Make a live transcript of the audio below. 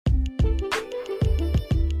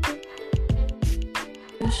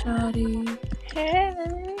Shawty.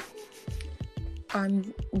 Hey.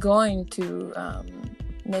 I'm going to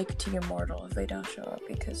make Tea immortal if they don't show up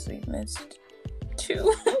because we missed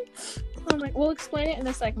 2. Oh my, we'll explain it in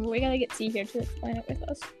a second, but we gotta get T here to explain it with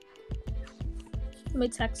us. Let me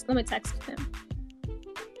text him.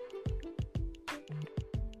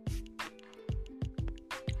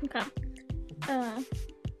 Okay.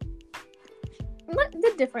 What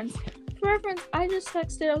the difference? For reference, I just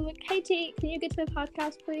texted, I was like, hey T, can you get to the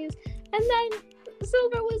podcast please? And then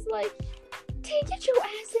Silver was like, T, get your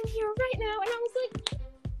ass in here right now. And I was like,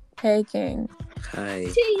 Hey King. Hi.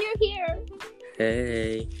 T, you're here.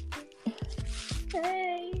 Hey.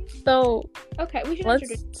 Hey. So Okay, we should let's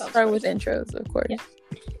introduce ourselves start first. with intros, of course. Yeah.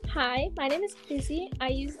 Hi, my name is Izzy. I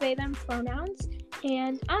use they, them pronouns,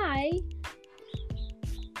 and I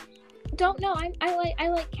don't know. I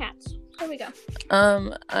like cats. Here we go.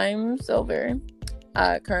 I'm Silver.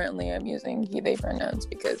 Currently I'm using he, they pronouns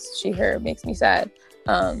because she, her makes me sad.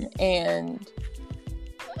 And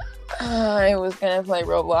I was gonna play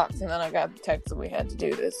Roblox and then I got the text that we had to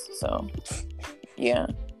do this, so yeah.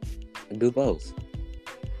 Do both.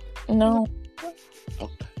 No.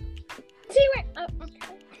 Okay. See where? Oh, okay.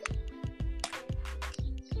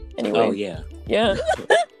 Anyway. Oh yeah. Yeah.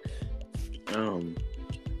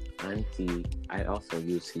 I'm T. I also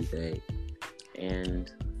use he, they, and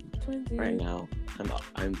right now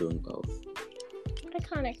I'm doing both.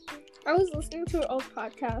 Iconic. I was listening to our old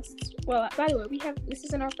podcasts. Well, by the way, this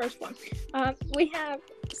isn't our first one. We have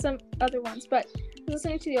some other ones, but I was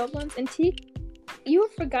listening to the old ones, and T, you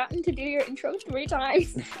have forgotten to do your intro 3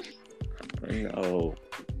 times. No.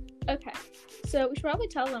 Okay, so we should probably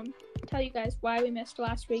tell you guys why we missed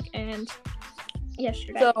last week and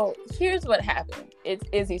yesterday. So here's what happened. It's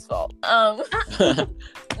Izzy's fault.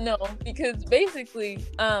 No, because basically,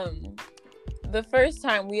 the first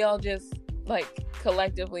time we all just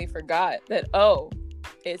collectively forgot that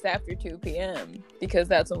it's after 2 p.m. because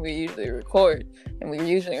that's when we usually record, and we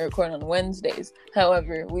usually record on Wednesdays.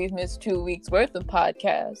 However, we've missed 2 weeks worth of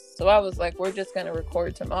podcasts, so I was like, we're just gonna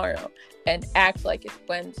record tomorrow and act like it's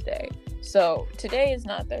Wednesday. So today is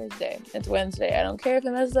not Thursday, it's Wednesday. I don't care if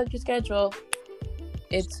it messes up your schedule.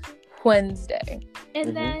 It's Wednesday.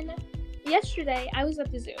 And then yesterday I was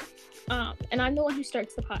at the zoo, and I'm the one who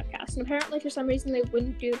starts the podcast, and apparently for some reason they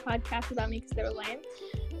wouldn't do the podcast without me because they were lame.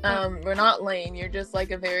 We're not lame. You're just like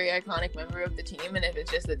a very iconic member of the team, and if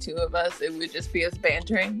it's just the 2 of us, it would just be us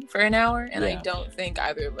bantering for an hour, and I don't think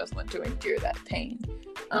either of us want to endure that pain.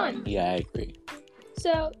 Yeah, I agree.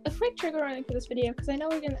 So, a quick trigger warning for this video, because I know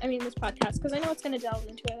this podcast, because I know it's going to delve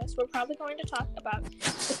into this. We're probably going to talk about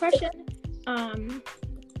depression,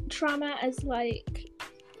 trauma as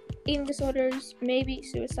eating disorders, maybe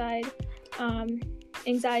suicide,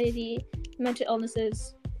 anxiety, mental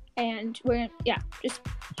illnesses, and just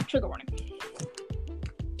trigger warning.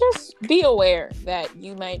 Just be aware that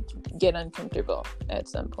you might get uncomfortable at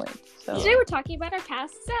some point. So Today we're talking about our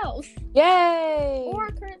past selves. Yay! Or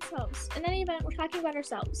our current selves. In any event, we're talking about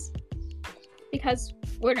ourselves. Because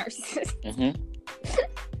we're nurses.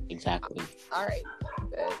 Exactly. Alright.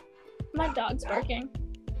 Good. My dog's barking.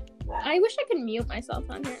 I wish I could mute myself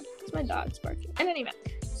on here, because my dog's barking. In any event,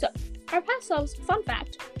 so, our past selves, fun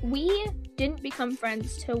fact, we didn't become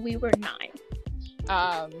friends till we were 9.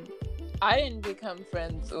 I didn't become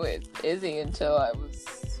friends with Izzy until I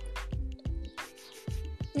was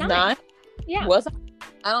 9. Yeah. Was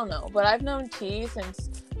I don't know, but I've known T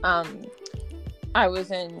since I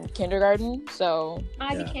was in kindergarten, so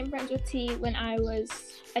I became friends with T when I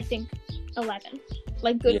was, I think, 11.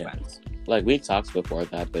 Good friends. We talked before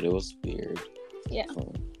that, but it was weird. Yeah.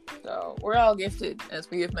 So we're all gifted, as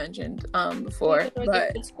we have mentioned before.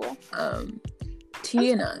 But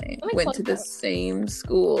T and I went to the same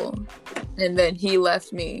school, and then he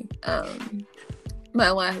left me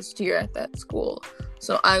my last year at that school.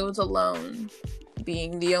 So I was alone,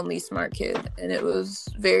 being the only smart kid, and it was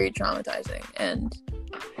very traumatizing. And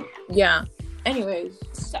yeah. Anyways,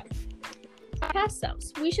 so past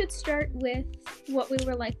selves. We should start with what we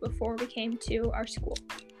were like before we came to our school.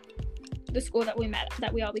 The school that we met at,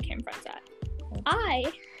 that we all became friends at.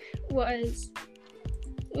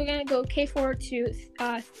 We're gonna go K4 to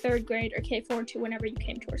 3rd grade, or K4 to whenever you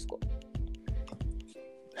came to our school.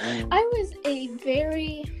 I was a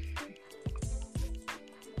very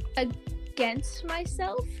against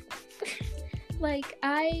myself.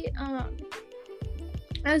 I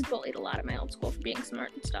was bullied a lot at my old school for being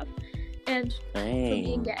smart and stuff, and for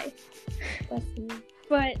being gay.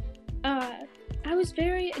 But I was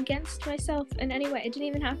very against myself in any way. It didn't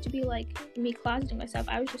even have to be me closeting myself.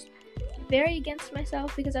 I was just very against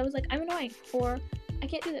myself because I was I'm annoying, or I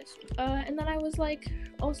can't do this. And then I was like,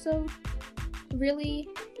 also really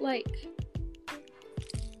like,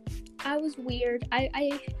 I was weird.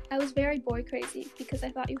 I was very boy crazy because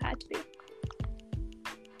I thought you had to be.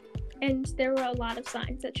 And there were a lot of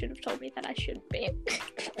signs that should have told me that I shouldn't be.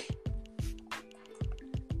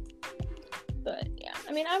 But yeah,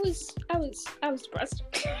 I mean, I was depressed.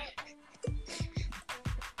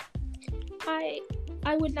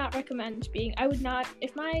 I would not recommend being. I would not.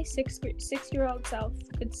 If my 6-year-old self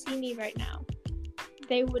could see me right now,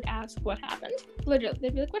 they would ask what happened. Literally,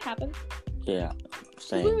 they'd be like, "What happened?" Yeah,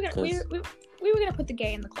 same. We were gonna put the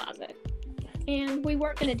gay in the closet, and we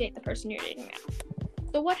weren't gonna date the person you're dating now.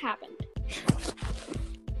 So what happened?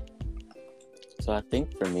 So I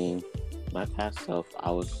think for me, my past self,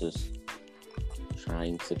 I was just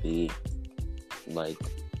trying to be like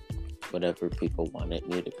whatever people wanted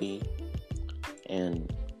me to be,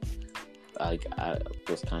 and like I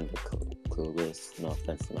was kind of clueless. No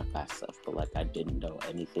offense to my past self, but like I didn't know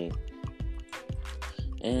anything,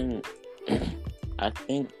 and I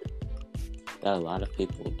think that a lot of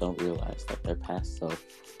people don't realize that their past self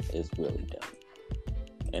is really dumb,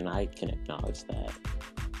 and I can acknowledge that.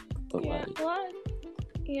 But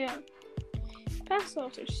past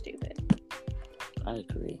selves are stupid. I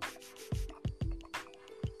agree.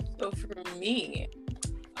 So for me,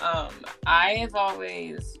 I have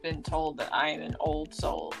always been told that I am an old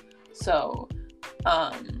soul. So,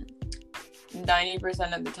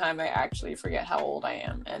 90% of the time I actually forget how old I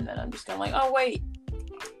am. And then I'm just kind of like, oh, wait.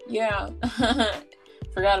 Yeah.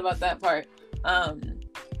 Forgot about that part.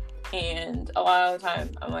 And a lot of the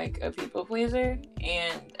time I'm like a people pleaser.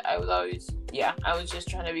 And I was just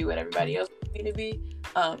trying to be what everybody else wanted me to be.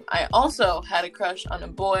 I also had a crush on a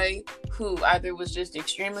boy who either was just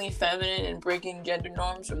extremely feminine and breaking gender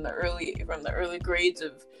norms from the early grades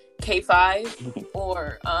of K5,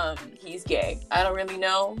 or he's gay. I don't really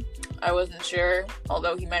know. I wasn't sure,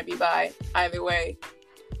 although he might be bi. Either way,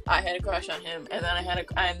 I had a crush on him, and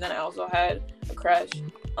then I also had a crush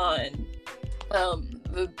on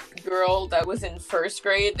the girl that was in first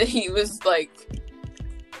grade that he was like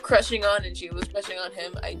crushing on, and she was crushing on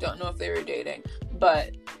him. I don't know if they were dating,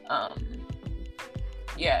 but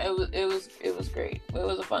yeah, it was great. It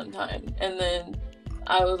was a fun time. And then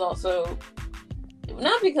I was also,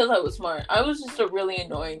 not because I was smart, I was just a really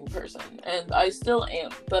annoying person, and I still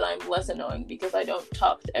am, but I'm less annoying because I don't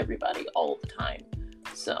talk to everybody all the time.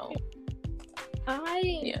 So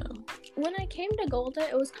when I came to Golda,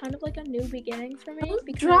 it was kind of like a new beginning for me.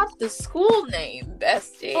 Because drop the school name,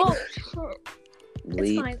 bestie. Oh,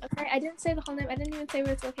 it's fine. Okay, I didn't say the whole name. I didn't even say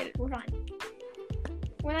where it's located. We're fine.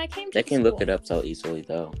 When I came to they can look it up so easily,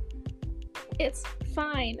 though. It's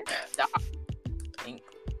fine.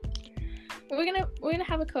 We're gonna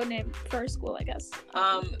have a code name for our school, I guess.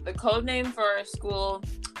 The code name for our school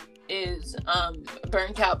is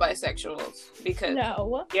Burnt Out Bisexuals, because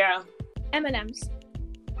M&Ms.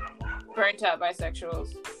 Burnt Out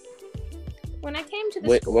Bisexuals. When I came to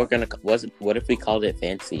the school, what if we called it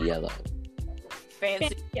Fancy Yellow?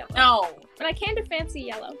 Fancy Yellow. No. When I came to Fancy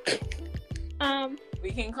Yellow,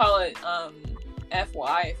 we can call it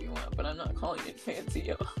FY if you want, but I'm not calling it Fancy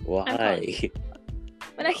Yellow. Why?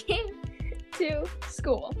 When I came to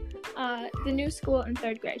school, the new school in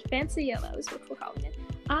 3rd grade, Fancy Yellow is what we're calling it.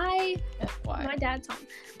 My dad's home.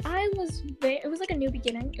 It was like a new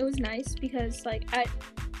beginning. It was nice because like at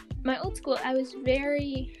my old school, I was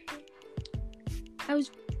very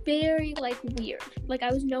like weird. Like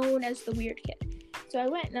I was known as the weird kid. So I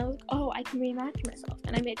went and I was like, oh, I can reimagine myself.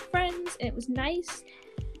 And I made friends, and it was nice.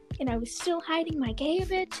 And I was still hiding my gay a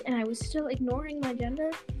bit, and I was still ignoring my gender.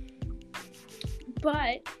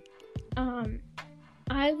 But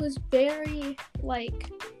I was very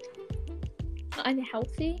like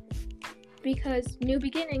unhealthy because new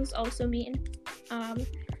beginnings also mean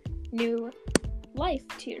new life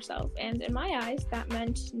to yourself, and in my eyes that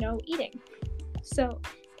meant no eating. So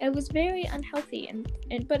it was very unhealthy,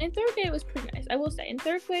 but in 3rd grade it was pretty nice. I will say in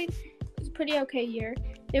 3rd grade it was a pretty okay year.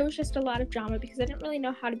 There was just a lot of drama because I didn't really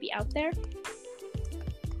know how to be out there,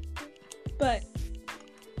 but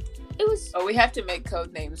it was... Oh, we have to make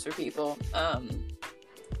code names for people.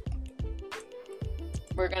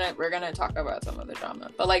 We're gonna talk about some of the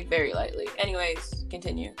drama, but like very lightly. Anyways,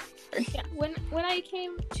 continue. Yeah, when I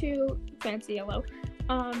came to Fancy Yellow,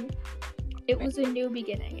 it was a new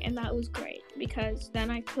beginning, and that was great because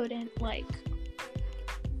then I couldn't like.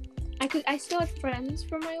 I still had friends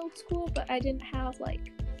from my old school, but I didn't have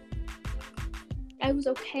like. I was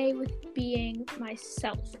okay with being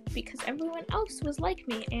myself because everyone else was like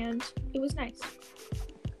me, and it was nice.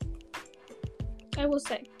 I will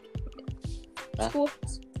say.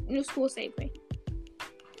 New school saved me.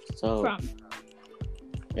 So from.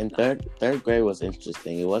 in third grade was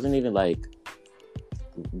interesting. It wasn't even like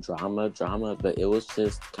drama, but it was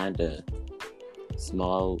just kind of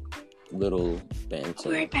small little banter.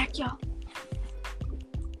 I'll be right back, y'all.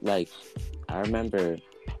 Like, I remember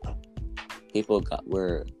people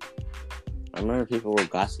were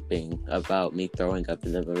gossiping about me throwing up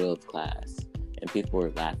in the middle of class, and people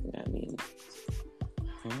were laughing at me.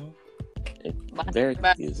 Very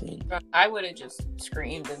confusing. I would have just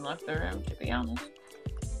screamed and left the room, to be honest.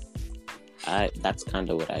 That's kind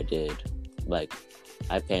of what I did. Like,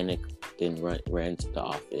 I panicked and ran to the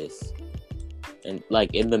office, and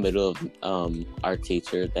like in the middle of our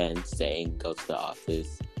teacher then saying go to the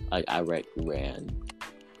office, like I ran.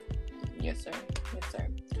 Yes, sir.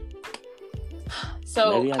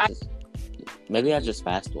 So maybe I just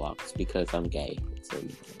fast walked because I'm gay. So,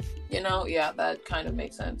 yeah, that kind of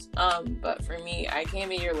makes sense. But for me, I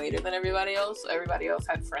came a year later than everybody else. Everybody else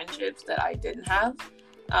had friendships that I didn't have.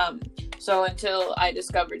 So until I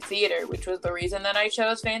discovered theater, which was the reason that I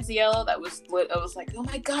chose Fancy Yellow, that was what I was like, oh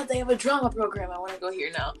my god, they have a drama program. I want to go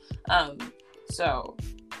here now. So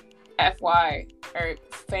FY or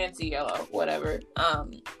Fancy Yellow, whatever.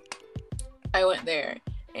 I went there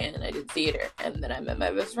and I did theater, and then I met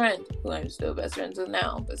my best friend, who I'm still best friends with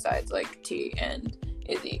now, besides like T and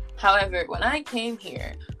Izzy. However, when I came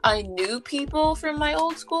here, I knew people from my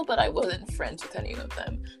old school, but I wasn't friends with any of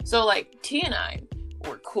them. So like T and I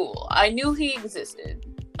were cool. I knew he existed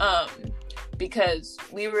because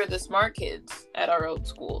we were the smart kids at our old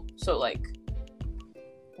school. So like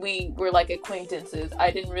we were like acquaintances.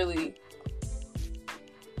 I didn't really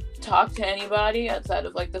talk to anybody outside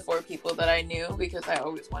of like the 4 people that I knew, because I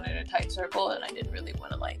always wanted a tight circle and I didn't really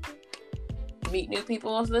want to like meet new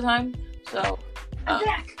people most of the time. So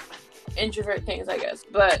introvert things, I guess.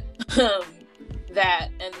 But that,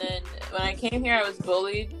 and then when I came here, I was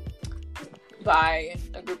bullied by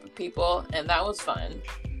a group of people, and that was fun.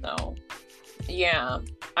 So yeah,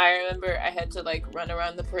 I remember I had to like run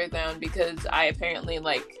around the playground because I apparently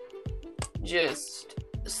like just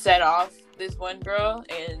set off this one girl,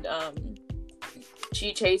 and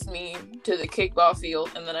she chased me to the kickball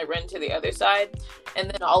field, and then I ran to the other side, and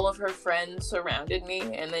then all of her friends surrounded me,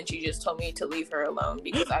 and then she just told me to leave her alone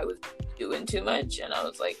because I was doing too much. And I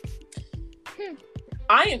was like,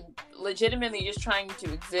 I am legitimately just trying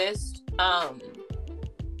to exist.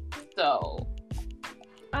 So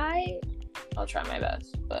I'll try my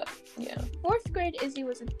best, but yeah. 4th grade Izzy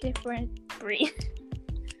was a different breed.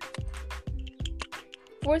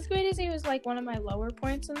 4th grade Izzy was like one of my lower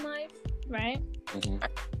points in life, right?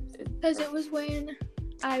 Because it was when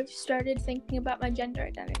I started thinking about my gender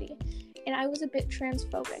identity, and I was a bit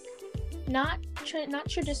transphobic. Not traditional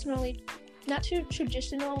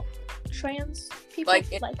trans people. Like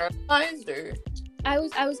internalized, or I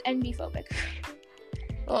was NB-phobic.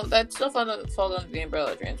 Well, that still falls under the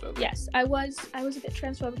umbrella of transphobic. Yes, I was a bit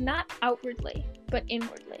transphobic, not outwardly, but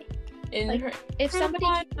inwardly. If somebody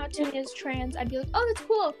came out to me as trans, I'd be like, oh, that's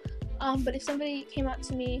cool. But if somebody came out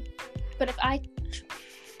to me, but if I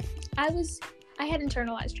had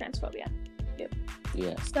internalized transphobia. Yep.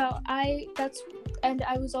 Yeah. So I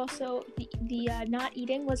was also the not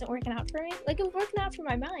eating wasn't working out for me. Like, it was working out for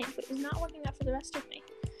my mind, but it was not working out for the rest of me.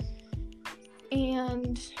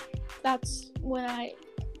 And that's when I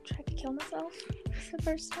tried to kill myself for the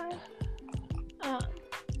first time.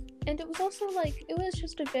 And it was also like, it was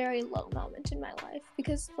just a very low moment in my life,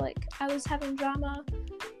 because like I was having drama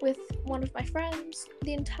with one of my friends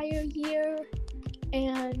the entire year,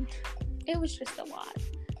 and it was just a lot.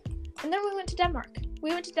 And then we went to Denmark.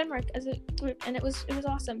 As a group, and it was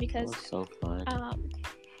awesome because it was so fun.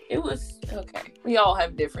 It was okay. We all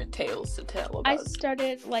have different tales to tell about. I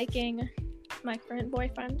started liking my current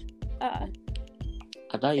boyfriend. I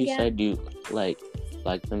thought you said you liked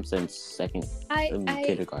him since kindergarten. I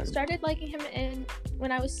started liking him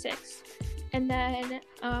when I was 6, and then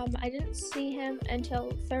I didn't see him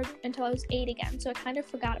until I was 8 again. So I kind of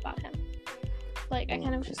forgot about him. Like, I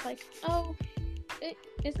kind of was just like, oh,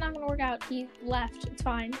 it's not gonna work out. He left. It's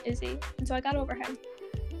fine, Izzy. And so I got over him.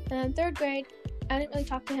 And then 3rd grade, I didn't really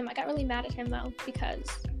talk to him. I got really mad at him though because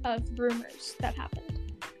of rumors that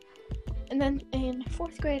happened. And then in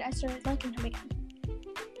 4th grade, I started liking him again.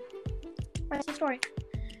 That's the story.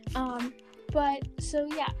 But so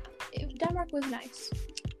yeah, Denmark was nice,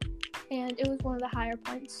 and it was one of the higher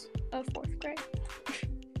points of 4th grade.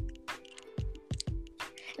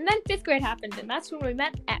 And then 5th grade happened, and that's when we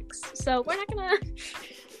met X. So we're not gonna.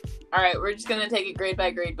 All right, we're just gonna take it grade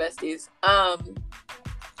by grade, besties.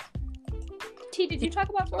 T, did you talk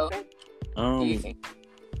about 4th grade? Do you think?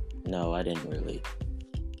 No, I didn't really.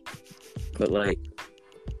 But like,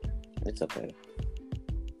 It's okay.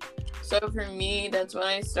 So for me, that's when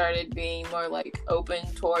I started being more like open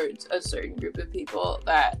towards a certain group of people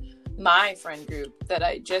that my friend group that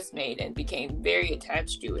I just made and became very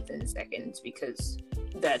attached to within seconds, because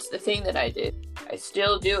that's the thing that I did. I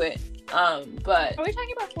still do it. But Are we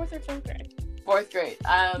talking about 4th or 5th grade? 4th grade.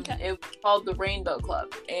 Okay. It was called the Rainbow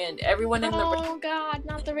Club, and everyone in Oh God,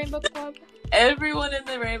 not the Rainbow Club. everyone in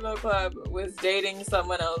the Rainbow Club was dating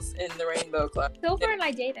someone else in the Rainbow Club. Silver and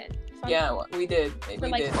I dated. Yeah, we did. For We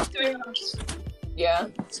like did. 3 months. Yeah.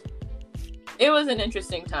 It was an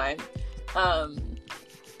interesting time.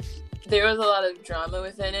 There was a lot of drama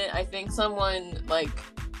within it. I think someone like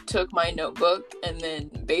took my notebook, and then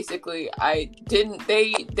basically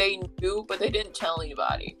they knew, but they didn't tell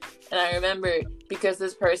anybody. And I remember because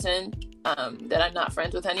this person that I'm not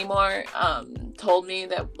friends with anymore told me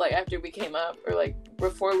that like after we came up, or like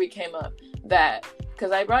before we came up, that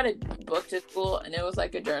because I brought a book to school and it was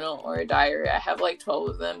like a journal or a diary. I have like 12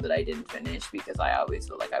 of them that I didn't finish because I always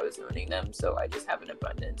felt like I was ruining them, so I just have an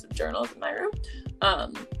abundance of journals in my room.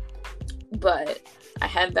 But I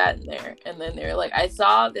had that in there, and then they were like, I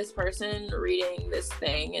saw this person reading this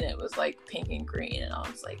thing and it was like pink and green, and I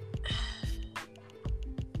was like,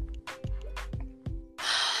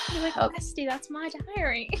 You're like, bestie, that's my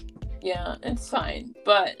diary. yeah, it's fine.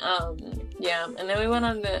 But yeah, and then I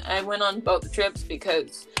went on both trips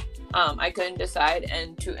because I couldn't decide,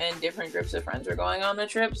 and different groups of friends were going on the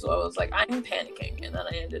trip, so I was like, I'm panicking, and then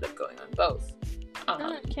I ended up going on both.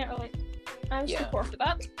 I can't relate. I was too poor for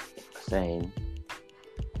that. Same.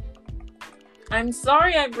 I'm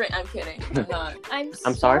sorry. I'm kidding. I'm not. I'm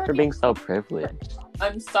sorry for being so privileged.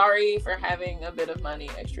 I'm sorry for having a bit of money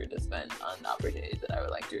extra to spend on opportunities that I would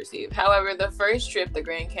like to receive. However, the first trip, the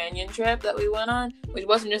Grand Canyon trip that we went on, which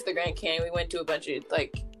wasn't just the Grand Canyon, we went to a bunch of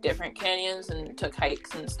like different canyons and took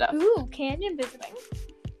hikes and stuff. Ooh, canyon visiting.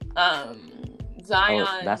 Zion.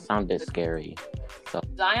 Oh, that sounded scary. So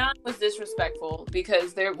Zion was disrespectful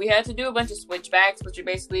because we had to do a bunch of switchbacks, which are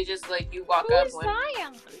basically just like you walk up,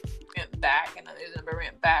 Zion? went back, and then there's another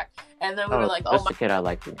ramp back, and then we were like, that's the kid I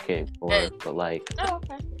like to kid for, but like, oh,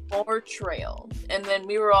 okay. More trail, and then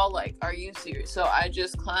we were all like, are you serious? So I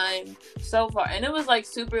just climbed so far, and it was like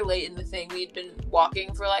super late in the thing. We'd been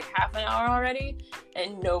walking for like half an hour already,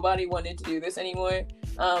 and nobody wanted to do this anymore.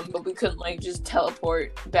 But we couldn't like just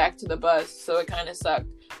teleport back to the bus, so it kind of sucked.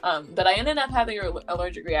 But I ended up having an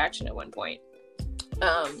allergic reaction at one point.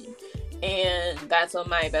 And that's when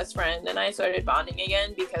my best friend and I started bonding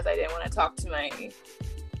again, because I didn't want to talk to my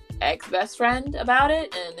ex-best friend about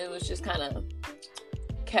it, and it was just kind of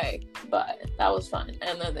okay, but that was fun.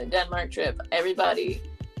 And then the Denmark trip, everybody,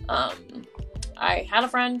 I had a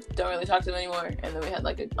friend, don't really talk to them anymore, and then we had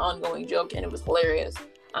like an ongoing joke, and it was hilarious.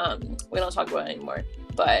 We don't talk about it anymore,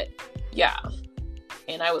 but yeah,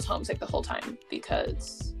 and I was homesick the whole time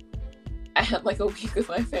because I had like a week with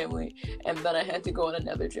my family, and then I had to go on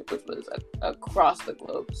another trip, which was across the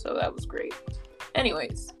globe, so that was great.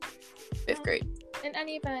 Anyways, 5th grade. In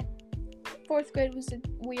any event, 4th grade was a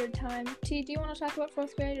weird time. T, do you want to talk about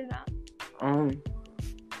 4th grade or not?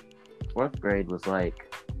 4th grade was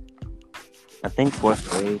like, I think 4th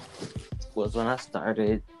grade was when I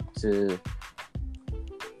started to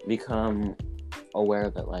become aware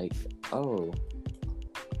that like, oh,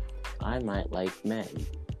 I might like men.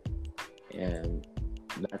 And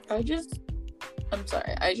I'm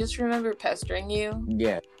sorry, I just remember pestering you.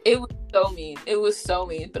 Yeah. It was so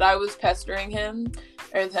mean, but I was pestering him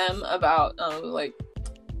or them about, like,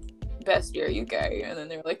 bestie, are you gay? And then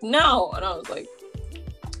they were like, no, and I was like,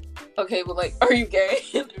 okay, but like, are you gay?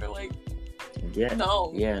 And they were like, yeah,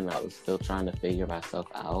 no. Yeah, and I was still trying to figure myself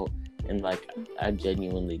out, and like, I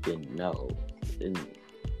genuinely didn't know, and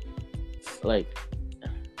like,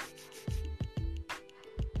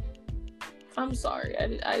 I'm sorry.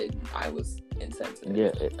 I was insensitive.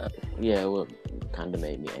 Yeah, it kind of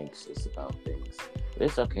made me anxious about things. But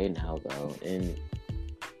it's okay now though, and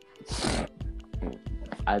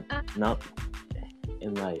I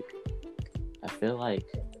feel like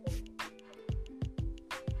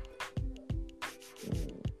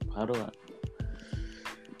how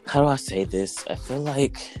do I say this? I feel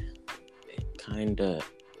like it kind of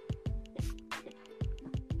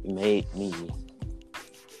made me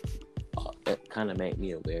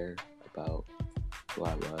aware about who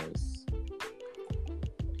I was.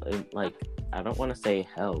 Like, I don't want to say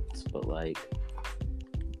helped, but like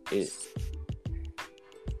it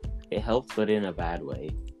helped, but in a bad way.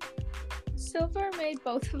 Silver made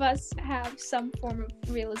both of us have some form of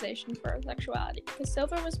realization for our sexuality, because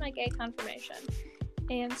Silver was my gay confirmation,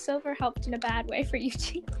 and Silver helped in a bad way for you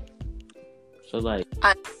two. So like,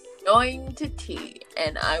 I going to tea,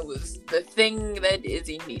 and I was the thing that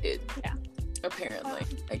Izzy needed. Yeah. Apparently,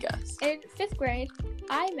 I guess. In 5th grade,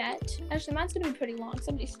 I met. Actually, mine's gonna be pretty long.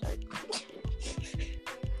 Somebody start.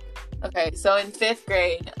 Okay, so in 5th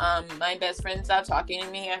grade, my best friend stopped talking to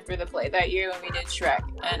me after the play that year when we did Shrek,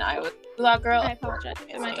 and I was a loud girl. I apologize.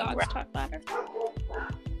 My dogs talk louder.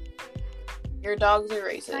 Your dogs are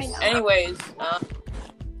racist. I know. Anyways,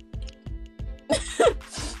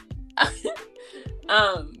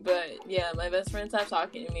 but yeah, my best friend stopped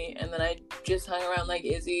talking to me, and then I just hung around like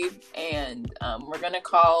Izzy, and we're gonna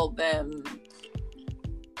call them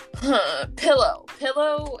Pillow.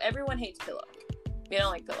 Pillow. Everyone hates Pillow. We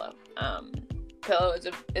don't like Pillow. Pillow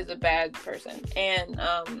is a bad person, and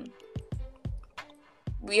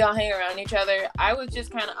we all hang around each other. I was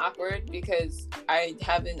just kind of awkward because I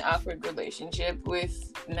have an awkward relationship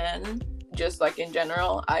with men. Just like in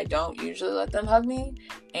general, I don't usually let them hug me,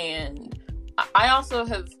 and I also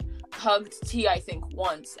have hugged T, I think,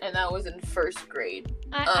 once, and that was in 1st grade.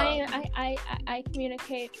 I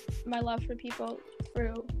communicate my love for people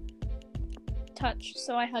through touch,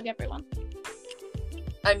 so I hug everyone.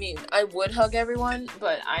 I mean, I would hug everyone,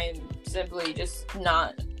 but I am simply just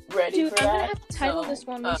not ready for that. I'm gonna have to title this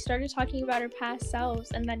one. We started talking about our past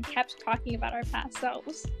selves, and then kept talking about our past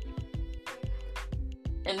selves.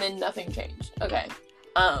 And then nothing changed. Okay.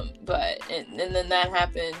 But and then that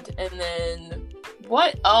happened, and then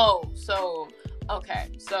what? Oh, so okay.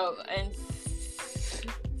 So in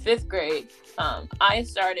 5th grade, I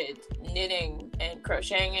started knitting and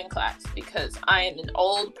crocheting in class because I am an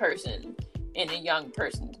old person in a young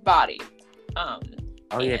person's body.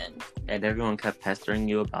 And everyone kept pestering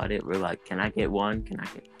you about it. We're like, can I get one?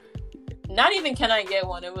 Not even can I get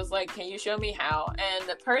one. It was like, can you show me how?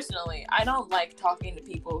 And personally, I don't like talking to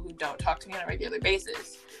people who don't talk to me on a regular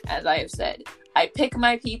basis. As I have said, I pick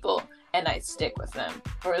my people and I stick with them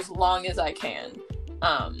for as long as I can.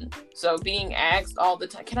 So being asked all the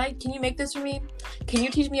time, can you make this for me? Can you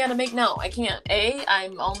teach me how to make? No, I can't.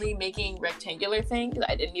 I'm only making rectangular things.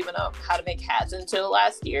 I didn't even know how to make hats until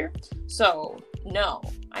last year. So no,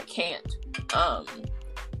 I can't.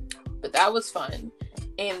 But that was fun.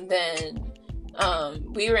 And then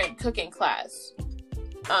we were in cooking class.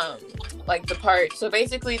 So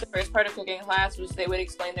basically the first part of cooking class was they would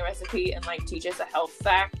explain the recipe and like teach us a health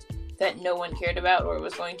fact that no one cared about or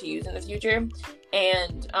was going to use in the future.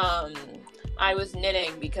 And I was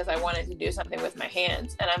knitting because I wanted to do something with my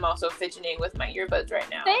hands, and I'm also fidgeting with my earbuds right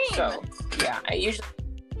now. Same. So yeah, I usually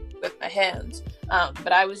with my hands,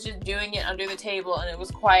 but I was just doing it under the table, and it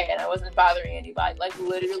was quiet, and I wasn't bothering anybody. Like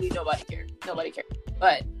literally nobody cared.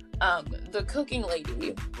 But the cooking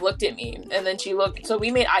lady looked at me, and then she looked. So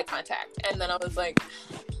we made eye contact, and then I was like,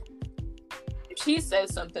 if she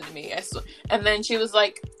says something to me, and then she was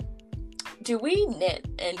like, do we knit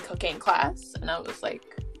in cooking class? And I was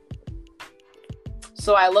like,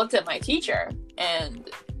 so I looked at my teacher, and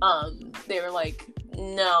they were like,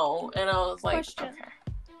 no. And I was like, Question. Okay.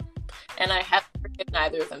 And I haven't forgiven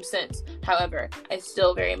neither of them since. However, I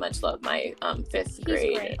still very much love my 5th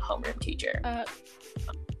grade homeroom teacher.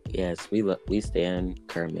 Yes, we stand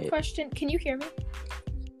Kermit. Question, can you hear me?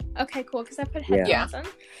 Okay, cool, because I put headphones on.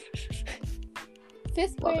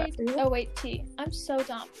 5th grade. Oh wait, T. I'm so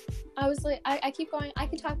dumb. I was like, I keep going. I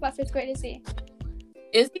can talk about 5th grade Izzy.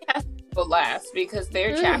 Izzy has to go last because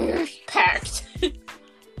their chapter's packed.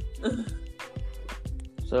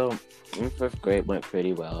 So, in 5th grade went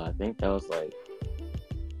pretty well. I think that was like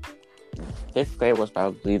 5th grade was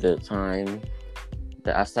probably the time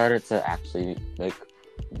that I started to actually make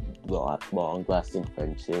long-lasting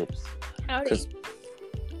friendships. Howdy.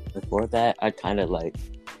 Before that, I kind of like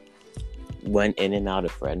went in and out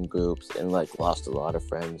of friend groups and like lost a lot of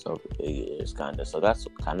friends over the years, kind of. So that's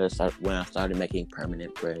kind of when I started making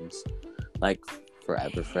permanent friends, like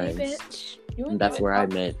forever friends. Bitch. And that's where I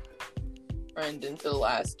met. Friend until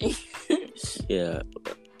last year. Yeah,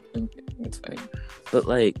 It's funny. but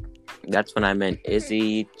like that's when I met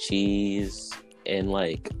Izzy, Cheese, and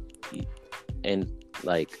like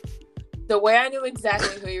The way I knew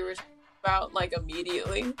exactly who you were talking about, like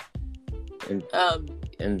immediately.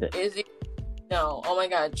 and Izzy. No, oh my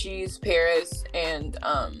God, Cheese, Paris, and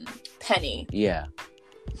Penny. yeah.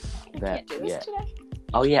 I can't do this today.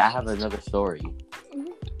 Oh yeah, I have another story.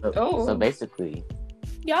 Mm-hmm. So basically,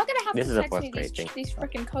 Y'all gonna have this to is a text me 4th grade thing. these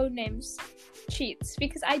freaking code names cheats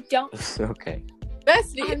because I don't. Okay.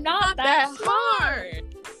 Bestie, I'm not that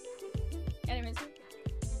hard. Anyways,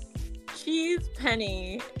 Cheese,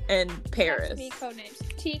 Penny, and Paris. text me code names.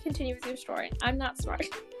 T, continue with your story. I'm not smart.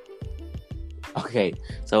 Okay,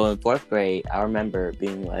 so in 4th grade, I remember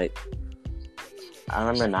being like, I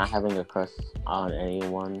remember not having a crush on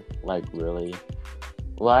anyone, like, really.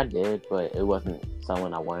 Well, I did, but it wasn't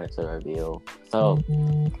someone I wanted to reveal. So,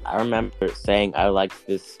 I remember saying I liked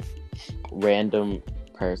this random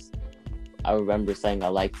person. I remember saying I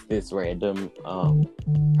liked this random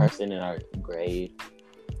person in our grade.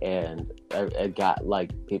 And it got,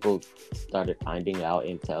 like, people started finding out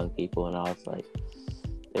and telling people, and I was like,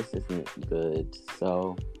 this isn't good.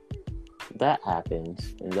 So that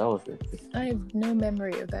happened, and that was it. I have no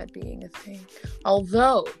memory of that being a thing.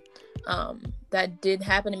 Although, that did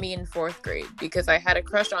happen to me in 4th grade because I had a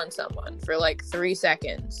crush on someone for like 3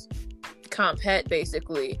 seconds. Comp het,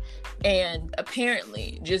 basically. And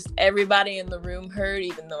apparently, just everybody in the room heard,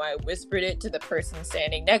 even though I whispered it to the person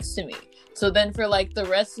standing next to me. So then for like the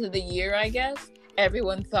rest of the year, I guess,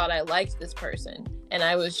 everyone thought I liked this person. And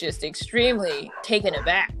I was just extremely taken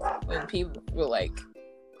aback when people were like,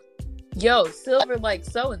 yo, Silver like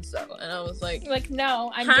so-and-so. And I was like, no,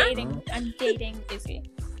 I'm dating Izzy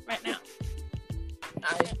right now.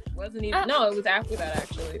 I wasn't even, no, it was after that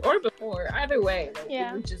actually. Or before, either way. Like,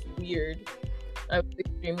 yeah. It was just weird. I was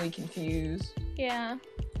extremely confused. Yeah.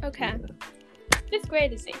 Okay. 5th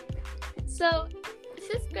grade, Izzy. So,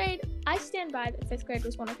 5th grade, I stand by that 5th grade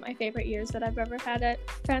was one of my favorite years that I've ever had at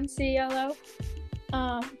Fancy Yellow.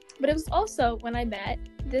 But it was also when I met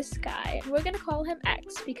this guy. We're going to call him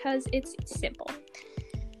X because it's simple.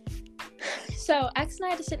 So, X and I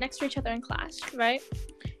had to sit next to each other in class, right?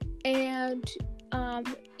 And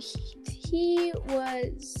he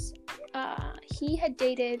had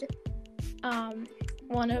dated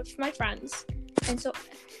one of my friends, and so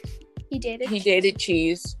he dated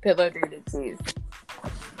Cheese. Pillow dated Cheese.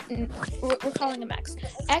 We're calling him X.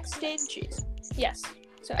 X dated Cheese. Yes.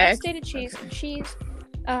 So X dated Cheese. Okay. Cheese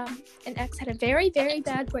and X had a very, very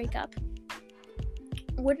bad breakup.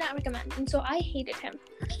 Would not recommend. And so I hated him,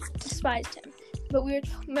 despised him. But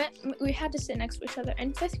we had to sit next to each other.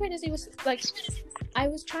 And 5th grade, as he was like, I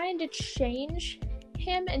was trying to change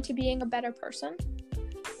him into being a better person.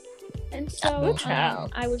 And so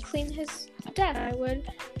I would clean his desk. I would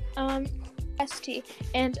ST,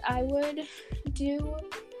 and I would do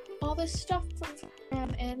all this stuff for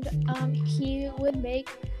him. And he would make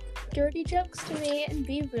dirty jokes to me and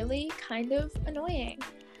be really kind of annoying.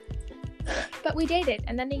 But we dated,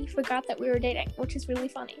 and then he forgot that we were dating, which is really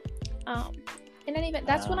funny. In any event,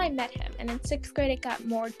 that's when I met him, and in 6th grade it got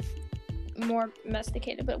more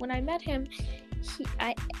domesticated. But when I met him,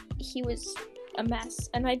 he was a mess,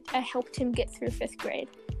 and I helped him get through 5th grade,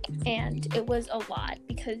 and it was a lot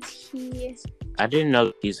because I didn't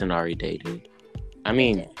know he's an already dated. I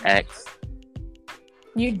mean, X.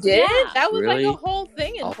 You did? Yeah. That was Really? like a whole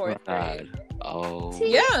thing in 4th grade. Oh.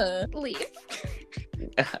 Yeah. Leave.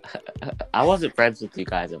 I wasn't friends with you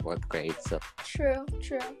guys in 4th grade, so. True.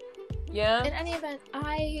 Yeah. In any event,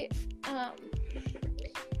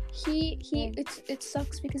 it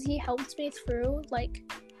sucks because he helped me through, like,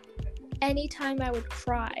 anytime I would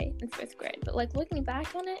cry in 5th grade. But, like, looking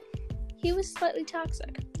back on it, he was slightly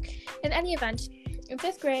toxic. In any event, in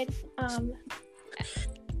 5th grade,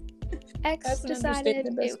 X decided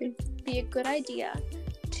it would be a good idea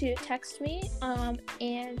to text me,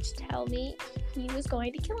 and tell me he was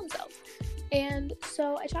going to kill himself. And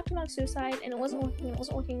so I talked him about suicide, and it wasn't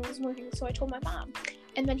working. So I told my mom.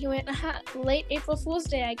 And then he went, late April Fool's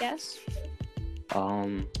Day, I guess.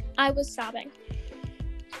 I was sobbing.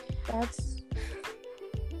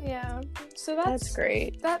 Yeah. So that's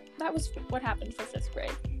great. That was what happened for 5th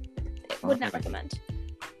grade. Would not recommend.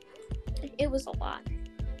 It was a lot.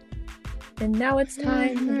 And now it's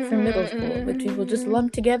time for middle school, which we will just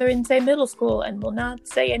lump together and say middle school, and will not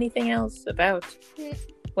say anything else about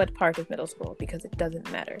what part of middle school, because it doesn't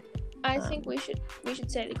matter. I think we should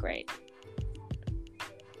say the grade,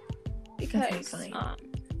 because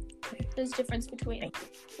there's a difference between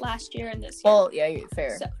last year and this year. Well, yeah,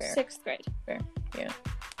 fair. 6th grade. Fair, yeah.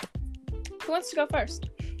 Who wants to go first?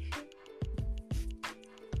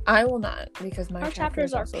 I will not, because my our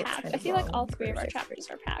chapters are also packed. kind I of feel like long all 3 of our 6th chapters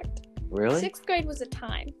are packed. Really? 6th grade was a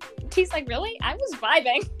time. T's like, really? I was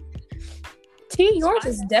vibing. T, yours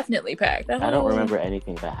is definitely packed. I don't remember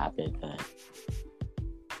anything that happened then.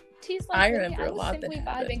 T's like, I really? remember a lot that simply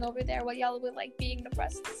happened. vibing over there while y'all were like being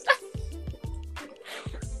depressed and stuff.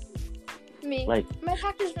 Me, Like, my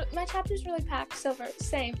chapters really packed. Silver,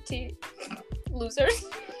 same. T, losers.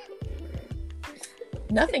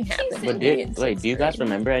 Nothing happened. but do you guys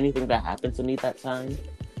remember anything that happened to me that time?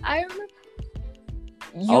 I remember.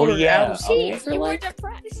 You were out of school T, for you were like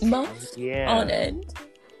depressed. months Yeah. on end.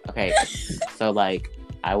 Okay, so like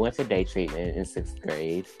I went to day treatment in 6th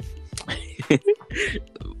grade.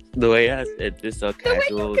 The way I said this so The way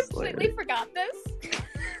casual you is completely forgot this.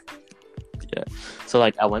 yeah. So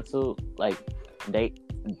like I went to like date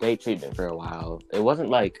treatment for a while. It wasn't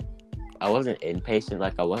like I wasn't inpatient,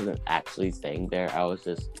 like I wasn't actually staying there. I was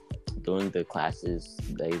just doing the classes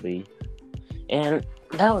daily. And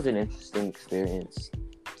that was an interesting experience.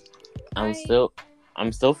 I'm still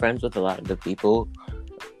friends with a lot of the people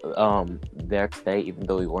there today, even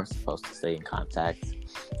though we weren't supposed to stay in contact.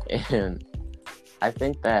 And I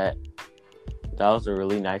think that was a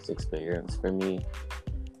really nice experience for me,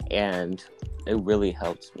 and it really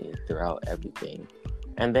helped me throughout everything.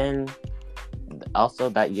 And then also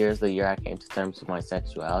that year is the year I came to terms with my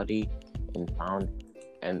sexuality and found,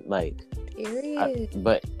 and like,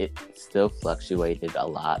 but it still fluctuated a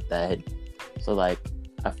lot. So like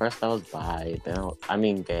at first I was bi,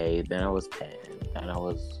 then gay, then I was pan, then I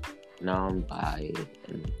was non-bi,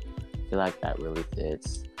 and I feel like that really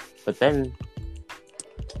fits. But then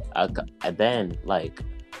like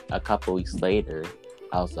a couple weeks later,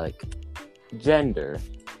 I was like, gender.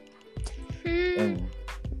 And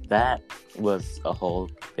that was a whole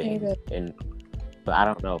thing. But I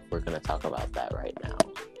don't know if we're going to talk about that right now.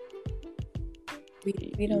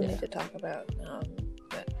 We don't need to talk about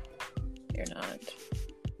that you're not.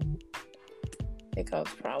 It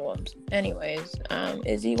causes problems. Anyways,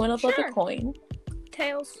 Izzy, want to flip a coin?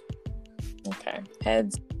 Tails. Okay.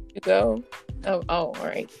 Heads, you go. Oh, all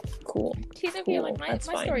right. Cool. She's over here like, my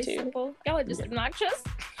story's simple. Y'all are just obnoxious.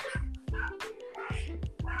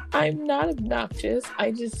 I'm not obnoxious.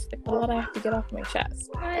 I just a lot I have to get off my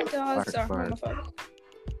chest. My dogs are homophobic.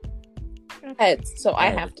 Heads, so I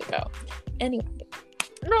have to go. Anyway.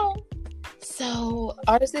 No. So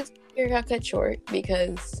ours this year got cut short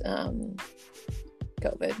because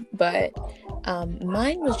COVID, but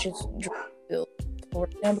mine was just filled for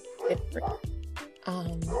number different.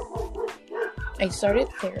 I started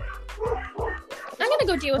therapy. I'm gonna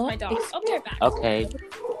go deal with my dogs. I'll be right back. Okay.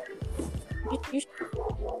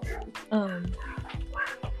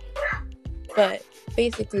 But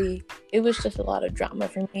basically, it was just a lot of drama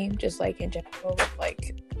for me, just like in general, with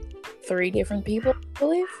like 3 different people, I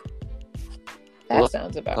believe. That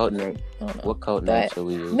sounds about right. I don't know. What code name should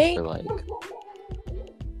we use for like?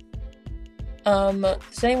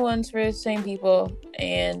 Same ones for the same people,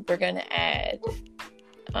 and we're gonna add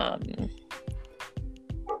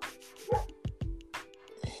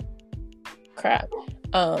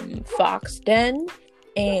Fox Den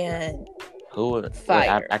and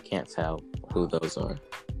Fire. I can't tell who those are.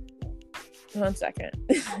 1 second.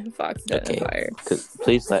 Fox Den and Fire.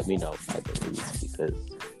 Please let me know by the news, because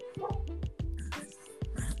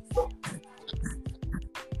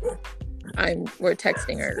we're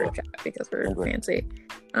texting our group chat because we're fancy.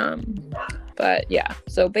 But yeah,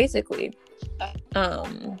 so basically,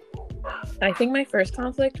 I think my first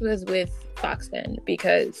conflict was with Fox Den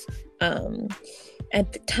because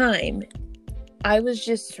at the time I was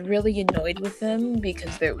just really annoyed with them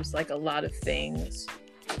because there was like a lot of things.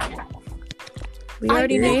 We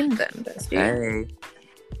already named them, bestie. Hey.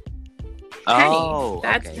 Penny.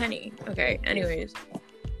 That's okay. Penny. Okay. Anyways,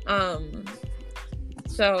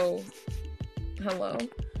 so hello.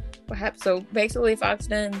 What happened? So basically, Fox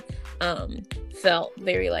Den felt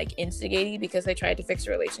very like instigating because they tried to fix a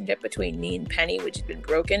relationship between me and Penny, which had been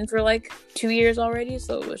broken for like 2 years already.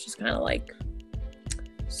 So it was just kind of like,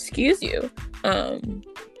 excuse you. And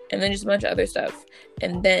then just a bunch of other stuff.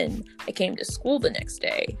 And then I came to school the next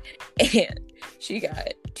day, and she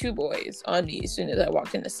got 2 boys on me as soon as I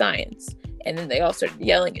walked into science. And then they all started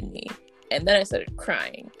yelling at me. And then I started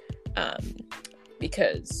crying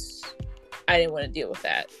because I didn't want to deal with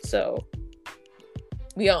that. So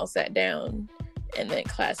we all sat down, and then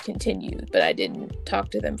class continued, but I didn't talk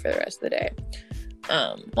to them for the rest of the day.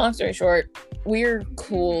 Long story short, we're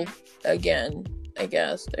cool again, I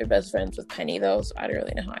guess. They're best friends with Penny, though, so I don't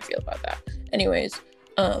really know how I feel about that. Anyways,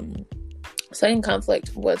 second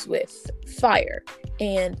conflict was with Fire.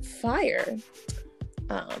 And Fire,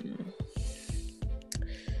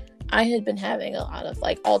 I had been having a lot of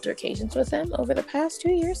like altercations with him over the past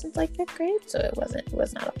 2 years since like 5th grade, so it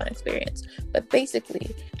was not a fun experience. But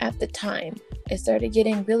basically, at the time, I started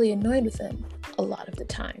getting really annoyed with him a lot of the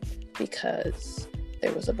time because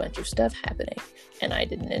there was a bunch of stuff happening and I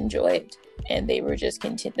didn't enjoy it. And they were just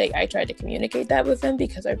I tried to communicate that with them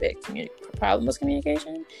because our big problem was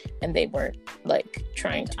communication, and they weren't like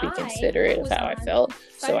trying to be considerate of how I felt.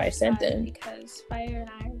 So I sent them because Fire and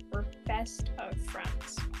I were best of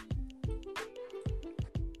friends.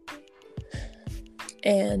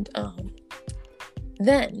 And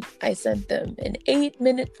Then I sent them an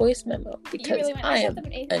 8-minute voice memo because really I am sent them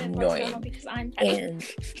an 8-minute voice memo annoying. because I'm petty. And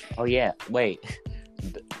Oh yeah, wait.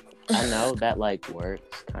 I know that like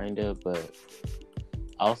works kind of, but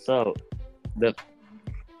also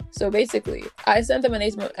so basically, I sent them an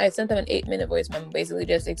 8-minute voice memo, basically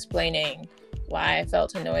just explaining why I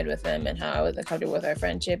felt annoyed with them and how I was uncomfortable with our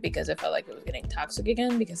friendship because I felt like it was getting toxic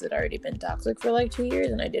again because it had already been toxic for like 2 years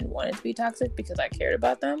and I didn't want it to be toxic because I cared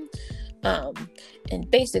about them. And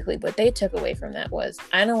basically what they took away from that was,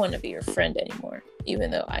 I don't want to be your friend anymore,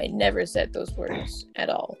 even though I never said those words at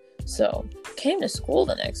all. So came to school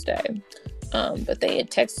the next day, but they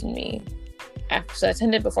had texted me after, so I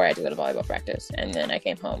attended before I had to go to volleyball practice, and then I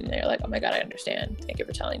came home and they were like, oh my god, I understand, thank you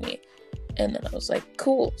for telling me. And then I was like,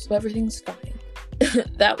 cool, so everything's fine.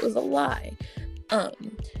 That was a lie.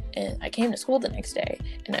 And I came to school the next day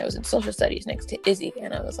and I was in social studies next to Izzy,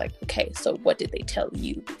 and I was like, okay, so what did they tell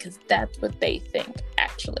you? Because that's what they think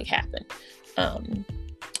actually happened.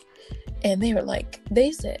 And they were like,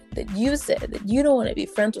 they said that you don't want to be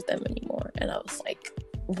friends with them anymore. And I was like,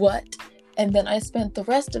 what? And then I spent the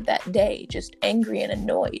rest of that day just angry and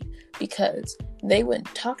annoyed because they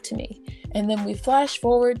wouldn't talk to me. And then we flash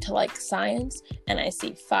forward to like science, and I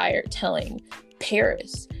see Fire telling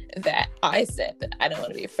Paris that I said that I don't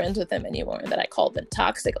want to be friends with them anymore and that I called them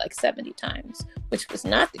toxic like 70 times, which was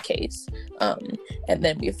not the case. And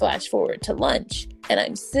then we flash forward to lunch, and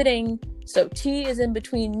I'm sitting, so T is in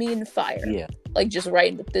between me and Fire. Yeah. Like just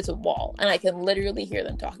right, there's a wall, and I can literally hear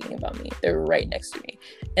them talking about me. They're right next to me.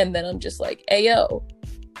 And then I'm just like, ayo,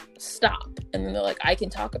 stop. And then they're like, I can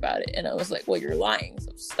talk about it. And I was like, well, you're lying,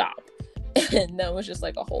 so stop. And that was just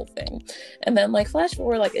like a whole thing. And then like flash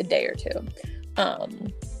forward like a day or two.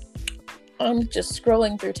 I'm just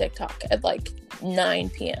scrolling through TikTok at like 9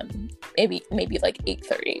 p.m. maybe like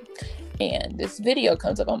 8:30. And this video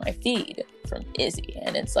comes up on my feed from Izzy.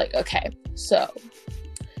 And it's like, okay, so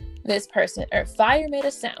this person, or Fire, made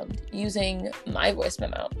a sound using my voice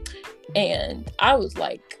memo. And I was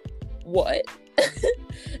like, what?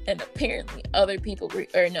 And apparently other people, who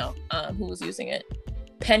was using it?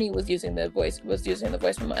 Penny was using the voice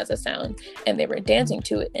memo as a sound, and they were dancing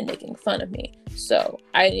to it and making fun of me. So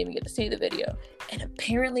I didn't even get to see the video. And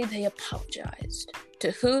apparently they apologized.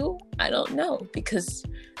 To who? I don't know, because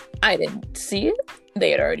I didn't see it.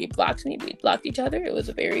 They had already blocked me. We blocked each other. It was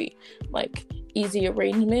a very like easy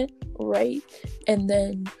arrangement, right? And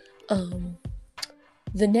then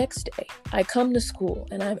the next day I come to school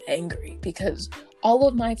and I'm angry because all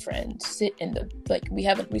of my friends sit in the, like, we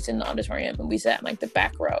sit in the auditorium, and we sat in like the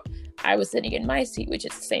back row. I was sitting in my seat, which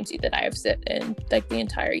is the same seat that I have sit in like the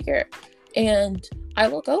entire year. And I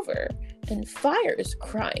look over and Fire is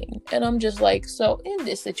crying, and I'm just like, so in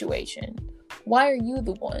this situation, why are you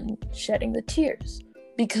the one shedding the tears?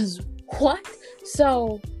 Because what?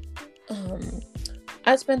 So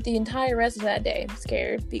I spent the entire rest of that day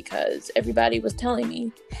scared because everybody was telling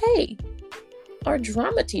me, hey, our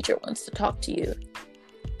drama teacher wants to talk to you.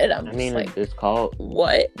 And I'm just like, it's called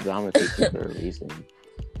what? Drama teacher for a reason.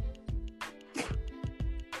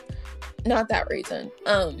 Not that reason.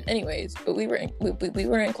 Anyways, but we were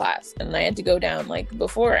in class, and I had to go down like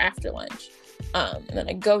before or after lunch. And then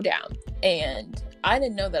I go down, and I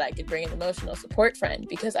didn't know that I could bring an emotional support friend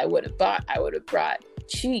because I would have brought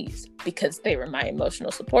Cheese because they were my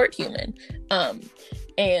emotional support human.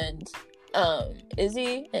 And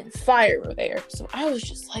Izzy and Fire were there. So I was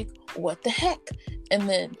just like, what the heck? And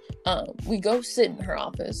then we go sit in her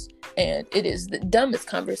office, and it is the dumbest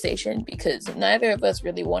conversation because neither of us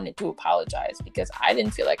really wanted to apologize because I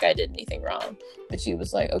didn't feel like I did anything wrong. But she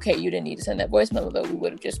was like, okay, you didn't need to send that voice memo, though. You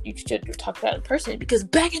should have talked about it in person because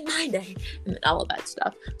back in my day, and all of that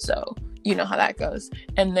stuff. So you know how that goes.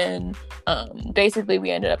 And then basically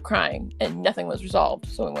we ended up crying and nothing was resolved.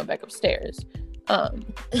 So we went back upstairs. And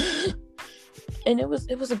it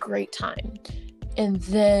was a great time. And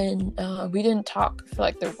then we didn't talk for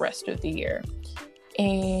like the rest of the year.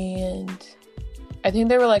 And I think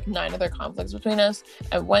there were like 9 other conflicts between us.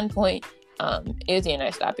 At one point, Izzy and I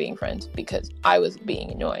stopped being friends because I was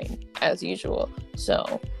being annoying as usual.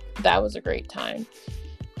 So that was a great time.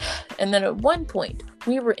 And then at one point,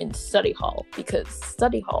 we were in study hall because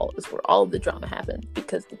study hall is where all of the drama happens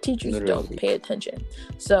because the teachers don't pay attention.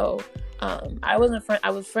 So I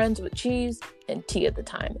was friends with Cheese and T at the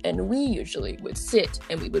time, and we usually would sit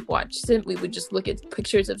and we would watch we would just look at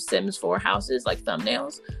pictures of Sims 4 houses, like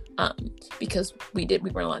thumbnails, because we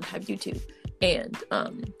weren't allowed to have YouTube. And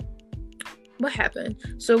what happened?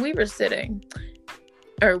 So we were sitting,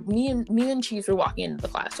 or me and Cheese were walking into the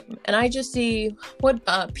classroom, and I just see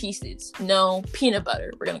peanut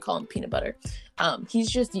butter. We're gonna call him Peanut Butter.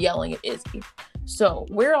 He's just yelling at Izzy. So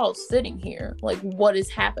we're all sitting here like, what is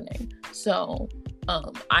happening? So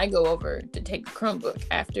I go over to take the Chromebook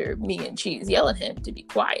after me and Cheese yell at him to be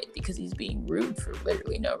quiet because he's being rude for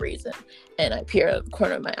literally no reason. And I peer out of the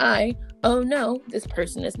corner of my eye. Oh no, this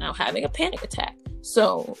person is now having a panic attack.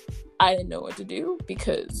 So I didn't know what to do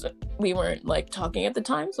because we weren't like talking at the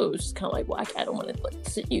time. So it was just kind of like, well, I don't want to like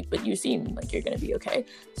sit you, but you seem like you're going to be okay.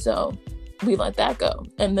 So we let that go.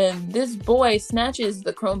 And then this boy snatches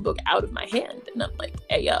the Chromebook out of my hand. And I'm like,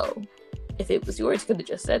 hey, yo, if it was yours, you could have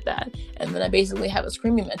just said that. And then I basically have a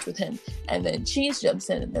screaming match with him. And then Cheese jumps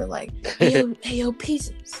in and they're like, hey, yo,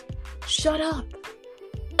 pieces, shut up.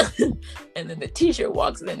 And then the teacher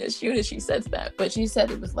walks in as soon as she says that. But she said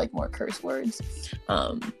it was like more curse words.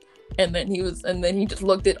 And then he just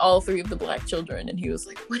looked at all three of the black children and he was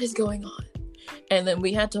like, what is going on? And then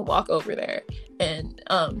we had to walk over there, and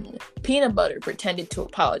Peanut Butter pretended to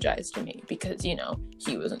apologize to me because, you know,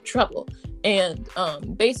 he was in trouble. And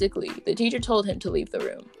basically, the teacher told him to leave the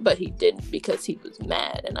room, but he didn't because he was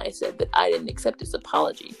mad. And I said that I didn't accept his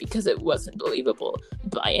apology because it wasn't believable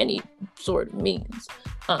by any sort of means.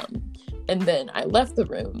 And then I left the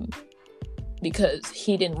room because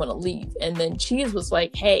he didn't want to leave. And then Cheese was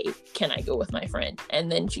like, hey, can I go with my friend?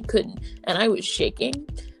 And then she couldn't. And I was shaking.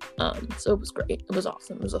 So it was great. It was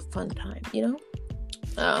awesome. It was a fun time, you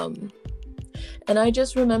know? And I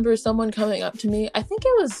just remember someone coming up to me. I think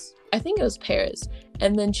it was Paris.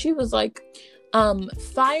 And then she was like,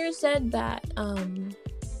 Fire said that,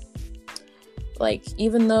 like,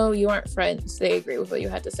 even though you aren't friends, they agree with what you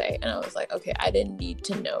had to say. And I was like, okay, I didn't need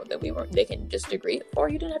to know that they can just agree, or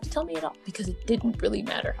you didn't have to tell me at all, because it didn't really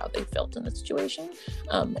matter how they felt in the situation.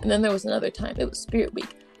 And then there was another time, it was Spirit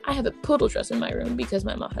Week. I have a poodle dress in my room because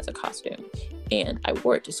my mom has a costume, and I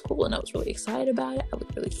wore it to school and I was really excited about it. I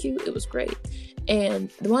looked really cute. It was great.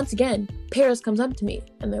 And once again, Paris comes up to me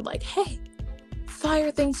and they're like, hey, Fire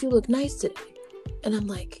thinks you look nice today. And I'm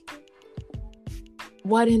like,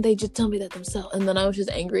 why didn't they just tell me that themselves? And then I was just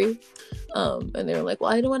angry. And they were like,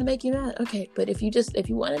 well, I don't want to make you mad. Okay, but if you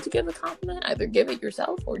wanted to give a compliment, either give it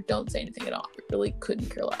yourself or don't say anything at all. I really couldn't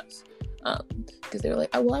care less. Because they were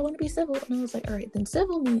like, oh, well, I want to be civil. And I was like, all right, then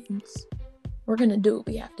civil means we're going to do what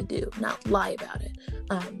we have to do, not lie about it.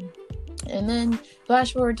 And then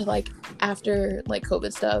flash forward to like after like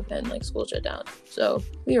COVID stuff and like school shut down. So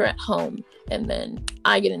we were at home, and then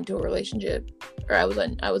I get into a relationship, or I was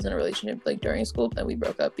in a relationship like during school, but then we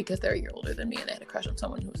broke up because they're a year older than me and they had a crush on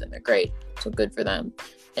someone who was in their grade. So good for them.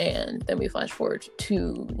 And then we flash forward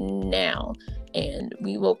to now, and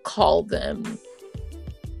we will call them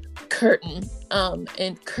Curtin.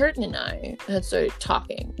 And Curtin and I had started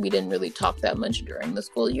talking. We didn't really talk that much during the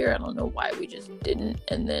school year. I don't know why, we just didn't.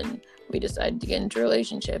 And then we decided to get into a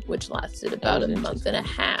relationship, which lasted about a month and a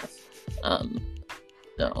half.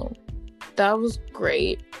 So that was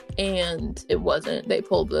great. And it wasn't, they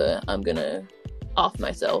pulled the I'm gonna off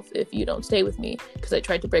myself if you don't stay with me, because I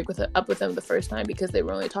tried to break up with them the first time because they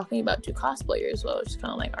were only talking about 2 cosplayers. So I was just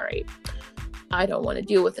kind of like, all right, I don't want to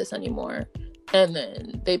deal with this anymore. And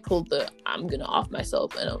then they pulled the I'm gonna off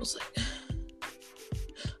myself, and I was like,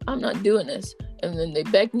 I'm not doing this. And then they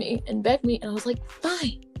begged me, and I was like,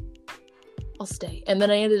 fine, I'll stay. And then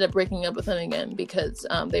I ended up breaking up with them again because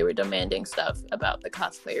they were demanding stuff about the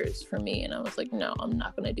cosplayers from me, and I was like, no, I'm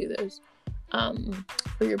not gonna do this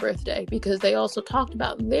for your birthday, because they also talked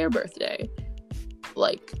about their birthday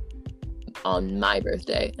like on my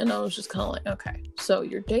birthday, and I was just kind of like, okay, so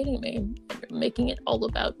you're dating me and you're making it all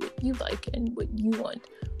about what you like and what you want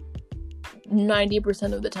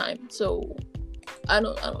 90% of the time, so I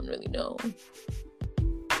don't really know.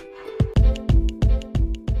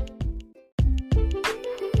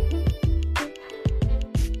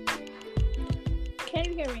 Can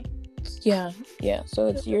you hear me? Yeah, so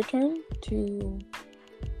it's your turn to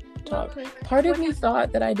talk. Real quick, Part of me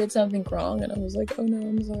thought that I did something wrong, and I was like, oh no,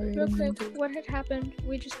 I'm sorry. Real quick, what had happened,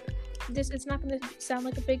 it's not going to sound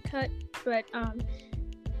like a big cut, but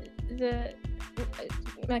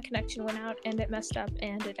my connection went out and it messed up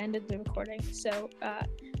and it ended the recording, so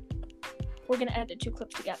we're going to edit 2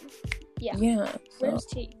 clips together. Yeah. Where's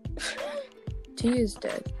T? T is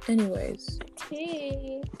dead. Anyways.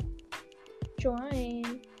 T.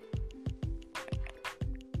 Join.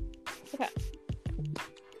 Okay.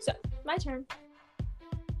 So, my turn.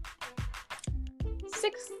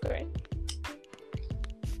 6th grade.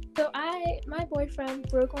 So my boyfriend,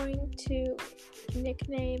 we're going to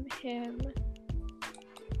nickname him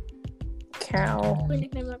Cow. We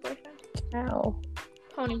nickname my boyfriend Cow.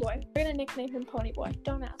 Ponyboy. We're gonna nickname him Ponyboy.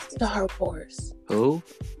 Don't ask. Star Wars. Who?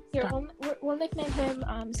 Here, we'll nickname him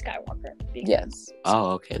Skywalker. Yes.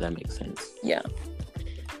 Oh, okay, that makes sense. Yeah.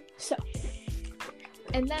 So,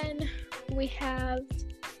 And then we have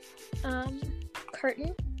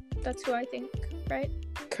Curtin. That's who I think, right?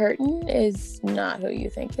 Curtin is not who you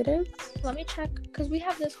think it is. Let me check, because we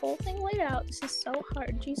have this whole thing laid out. This is so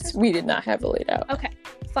hard. Jesus. We did not have it laid out. Okay,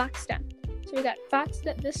 Foxden. So we got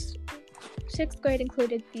Foxden. This 6th grade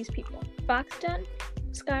included these people: Foxden,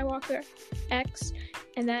 Skywalker, X,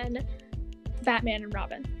 and then Batman and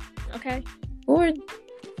Robin. Okay. Lord,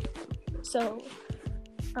 So,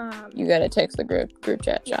 you gotta text the group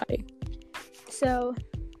chat, Shotty. so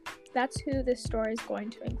that's who this story is going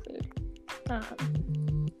to include.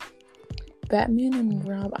 Batman and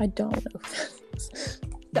Rob, I don't know.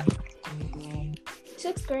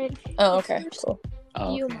 6th grade. Oh, okay, cool.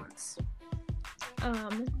 Oh, Few okay. months.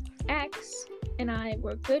 X and I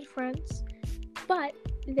were good friends, but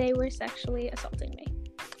they were sexually assaulting me,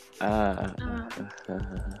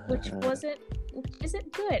 which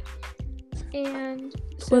isn't good. And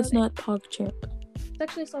so Was they not PogChamp.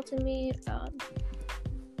 sexually assaulting me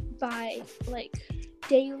by like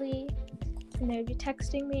daily, and they would be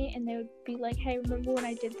texting me, and they would be like, "Hey, remember when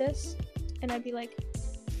I did this?" And I'd be like,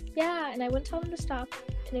 "Yeah," and I wouldn't tell them to stop.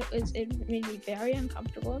 And it made me very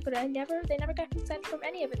uncomfortable, but they never got consent from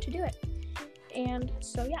any of it to do it. And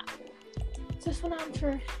so yeah, so this went on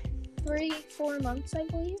for 3-4 months, I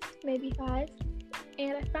believe, maybe 5.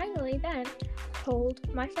 And I finally then told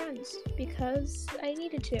my friends because I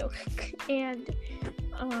needed to. And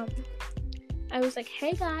I was like,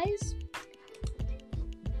 "Hey guys,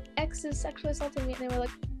 X is sexually assaulting me," and they were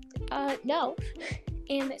like, "No."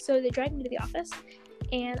 And so they dragged me to the office,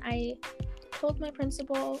 and I told my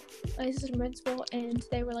assistant principal, and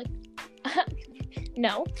they were like,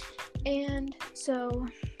 "No." And so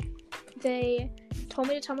they told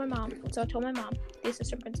me to tell my mom, so I told my mom. The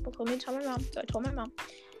assistant principal told me to tell my mom, so I told my mom.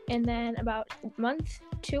 And then about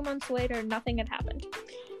 2 months later, nothing had happened,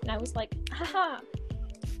 and I was like, "Haha."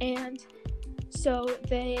 And so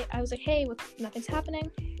I was like, "Hey, nothing's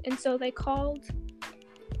happening." And so they called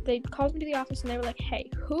me to the office, and they were like, "Hey,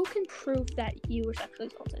 who can prove that you were sexually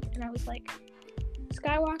assaulted?" And I was like,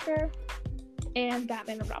 Skywalker and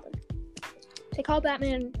Batman and Robin. They call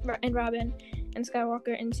Batman and Robin and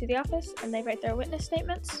Skywalker into the office, and they write their witness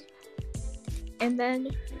statements. And then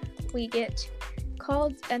we get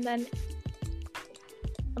called, and then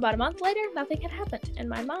about a month later, nothing had happened. And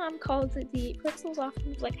my mom called the principal's office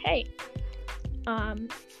and was like, "Hey,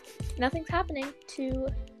 nothing's happening to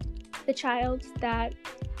the child that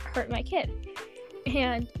hurt my kid."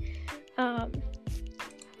 And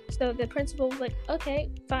so the principal was like, "Okay,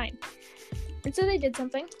 fine." And so they did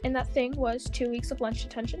something, and that thing was 2 weeks of lunch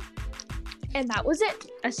detention. And that was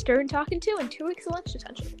it. A stern talking to and 2 weeks of lunch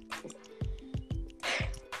detention.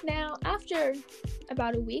 Now, after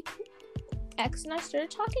about a week, X and I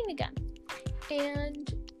started talking again.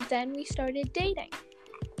 And then we started dating.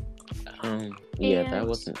 Yeah, And- that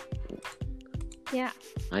wasn't Yeah.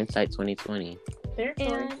 hindsight 2020.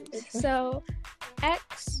 And so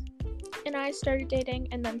X and I started dating,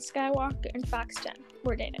 and then Skywalker and Foxden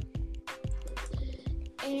were dating.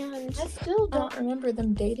 And I still don't remember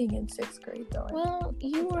them dating in 6th grade, though. well,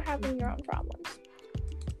 you were having your own problems.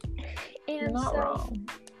 You're And not so wrong.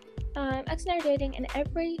 X and I are dating, and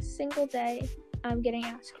every single day I'm getting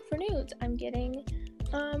asked for nudes. I'm getting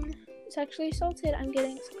sexually assaulted. I'm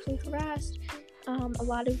getting sexually harassed. A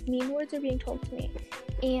lot of mean words are being told to me.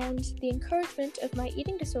 And the encouragement of my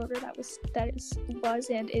eating disorder that was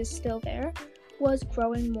and is still there was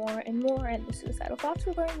growing more and more, and the suicidal thoughts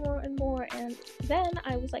were growing more and more. And then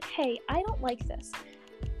I was like, "Hey, I don't like this."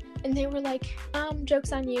 And they were like,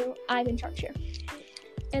 "Joke's on you, I'm in charge here."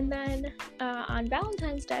 And then on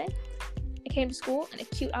Valentine's Day, I came to school in a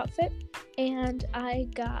cute outfit, and I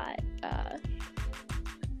got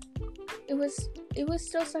it was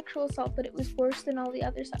still sexual assault, but it was worse than all the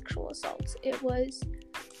other sexual assaults. It was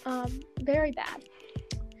very bad.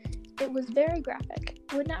 It was very graphic.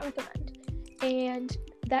 Would not recommend. And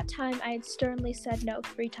that time I had sternly said no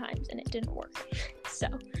 3 times, and it didn't work. So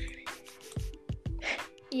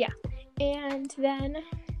yeah. And then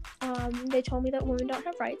they told me that women don't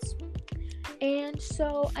have rights. And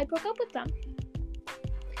so I broke up with them.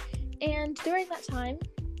 And during that time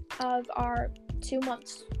of our 2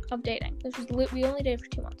 months of dating, we only dated for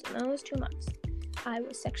 2 months, and in those 2 months, I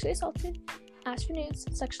was sexually assaulted, asked for nudes,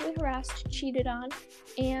 sexually harassed, cheated on,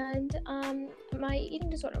 and my eating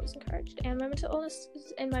disorder was encouraged, and my mental illness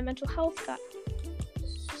and my mental health got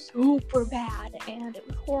super bad, and it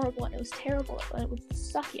was horrible, and it was terrible, and it was the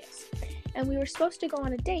suckiest. And we were supposed to go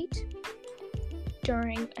on a date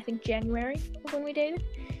during, I think, January when we dated,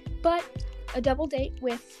 but a double date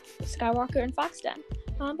with Skywalker and Foxden,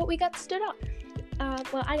 but we got stood up.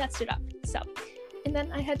 Well, I got stood up, so And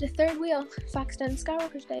then I had to third wheel Foxton and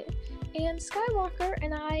Skywalker's date. And Skywalker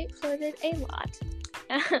and I flirted a lot.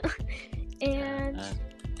 And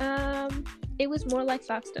it was more like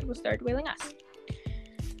Foxton was third wheeling us.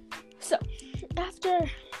 So after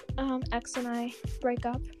X and I break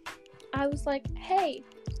up, I was like, hey,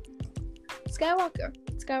 Skywalker.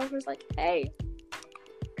 Skywalker was like, hey.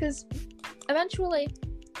 Because eventually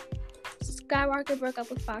Skywalker broke up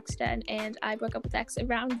with Foxton and I broke up with X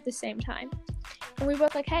around the same time. And we were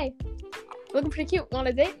both like, hey, looking pretty cute, want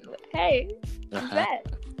a date? Hey, bet.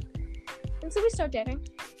 And so we start dating.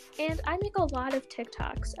 And I make a lot of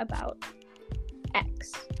TikToks about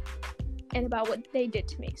X and about what they did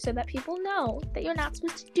to me so that people know that you're not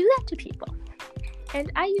supposed to do that to people.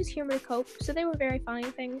 And I use humor to cope, so they were very funny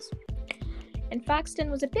things. And Foxton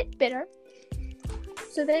was a bit bitter,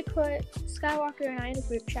 so they put Skywalker and I in a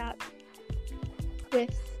group chat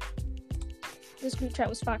with, this group chat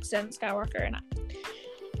was Foxton, Skywalker, and I.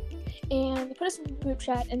 And they put us in the group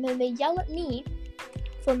chat, and then they yell at me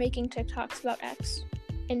for making TikToks about X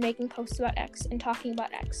and making posts about X and talking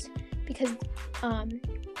about X because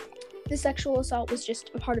the sexual assault was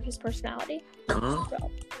just a part of his personality.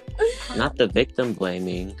 So, not the victim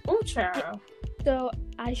blaming. Oh, child. So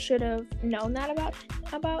I should have known that about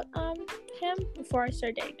him before I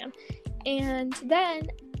started dating him. And then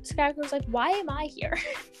Skywalker was like, "Why am I here?"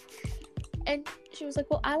 And she was like,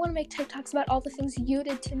 "Well, I want to make TikToks about all the things you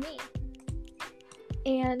did to me."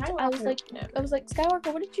 And I was like,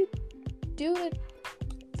 "Skywalker, what did you do to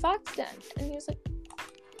Foxton?" And he was like,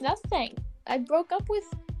 "Nothing. I broke up with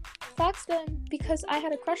Foxton because I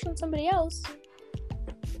had a crush on somebody else."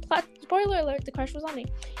 Spoiler alert, the crush was on me.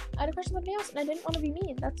 I had a crush on somebody else and I didn't want to be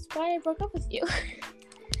mean. That's why I broke up with you.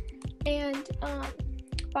 And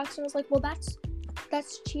Foxton was like, "Well, that's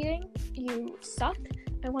cheating. You suck.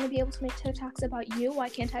 I want to be able to make TikToks about you. Why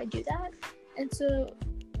can't I do that?" And so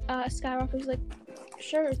Skywalker was like,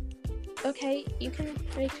 "Sure, okay, you can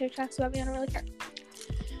make TikToks about me. I don't really care."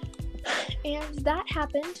 And that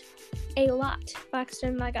happened a lot. Foxton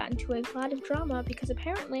and I got into a lot of drama because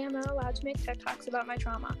apparently I'm not allowed to make TikToks about my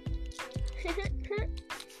trauma.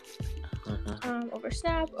 Over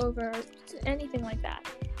Snap, over anything like that.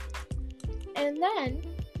 And then,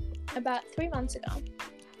 about 3 months ago,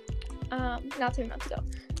 not 3 months ago,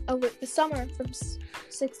 over the summer from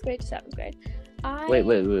 6th grade to 7th grade, Wait.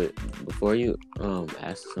 Before you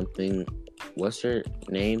ask something, what's your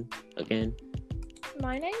name again?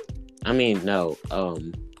 My name? I mean, no.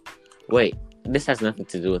 Wait. This has nothing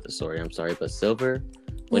to do with the story. I'm sorry, but Silver,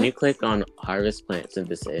 when you click on Harvest Plants in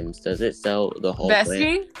The Sims, does it sell the whole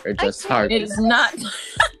plant or just harvest? It is not.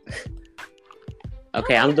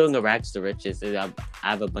 Okay, I'm doing a rags to riches. I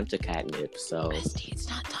have a bunch of catnip, so. Bestie, it's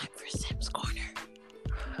not time for Sims Corner.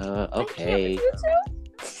 Okay.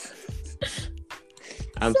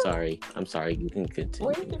 I'm sorry. You can continue.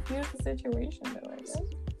 Way to diffuse the situation, though, I guess.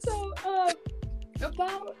 So,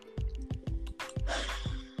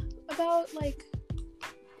 about like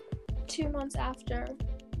 2 months after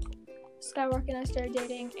Skywalker and I started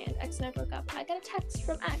dating and X and I broke up, I got a text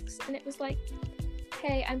from X and it was like,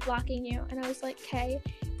 "Hey, I'm blocking you." And I was like, "Okay."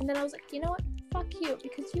 And then I was like, "You know what? Fuck you,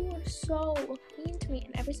 because you were so mean to me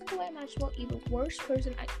in every single way imaginable. You're the worst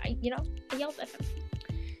person." I yelled at him.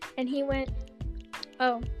 And he went,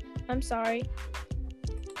 "Oh, I'm sorry."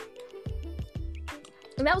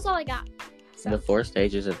 And that was all I got. So. The 4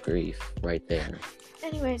 stages of grief right there.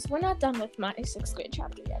 Anyways, we're not done with my 6th grade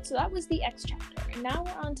chapter yet. So that was the X chapter. And now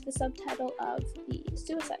we're on to the subtitle of the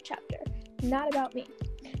suicide chapter. Not about me.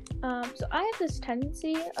 So I have this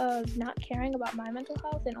tendency of not caring about my mental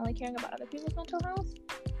health and only caring about other people's mental health.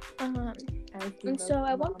 And so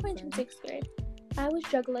at one point in 6th grade, I was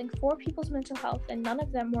juggling 4 people's mental health and none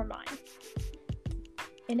of them were mine.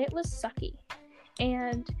 And it was sucky.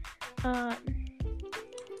 And I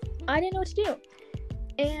didn't know what to do.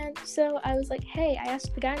 And so I was like, "Hey," I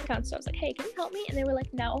asked the guidance counselor, I was like, "Hey, can you help me?" And they were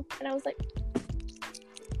like, "No." And I was like,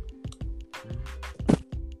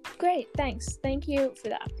 "Great, thanks. Thank you for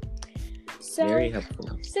that." So, very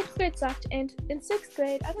helpful. 6th grade sucked, and in 6th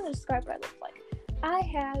grade, I'm going to describe what I looked like. I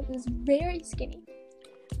was very skinny.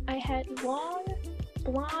 I had long,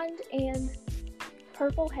 blonde and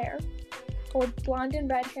purple hair, or blonde and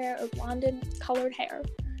red hair, or blonde and colored hair.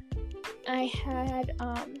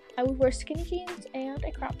 I would wear skinny jeans and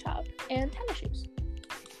a crop top and tennis shoes.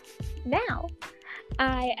 Now,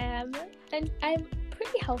 I'm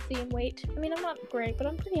pretty healthy in weight. I mean, I'm not great, but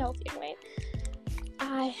I'm pretty healthy in weight.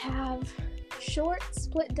 I have short,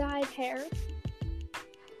 split-dyed hair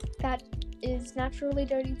that is naturally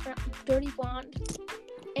dirty blonde.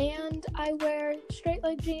 And I wear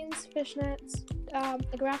straight-leg jeans, fishnets, a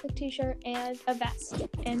graphic t-shirt and a vest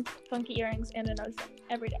and funky earrings and a nose ring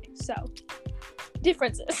every day. So,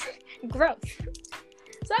 differences. Growth.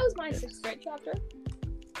 So that was my 6th grade chapter.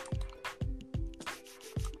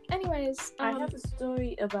 Anyways, I have a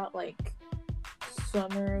story about like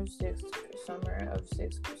summer after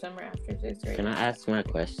 6th grade. Can I ask my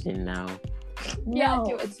question now? Yeah, No,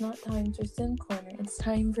 do it. it's not time for Sim Corner. It's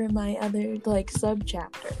time for my other like sub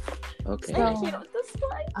chapter. Okay. thank you. This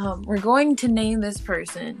one. We're going to name this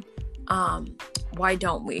person. Why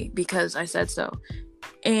don't we? Because I said so.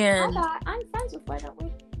 And I'm friends with Why Don't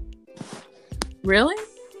We? really?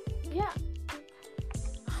 Yeah.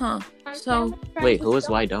 Huh. I'm So- family friends Wait, with who is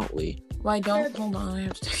Don't- Why Don't We? Why don't? Hold on. I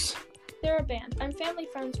have to. They're a band. I'm family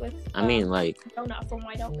friends with. I mean, like, Donut from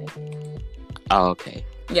Why Don't We? oh, okay.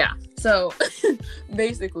 Yeah. So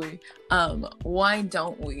basically, why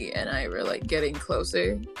don't we and I were like getting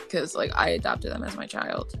closer because like I adopted them as my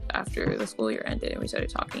child after the school year ended and we started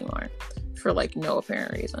talking more for like no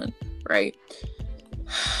apparent reason, right?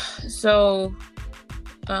 So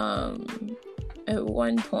at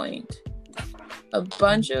one point a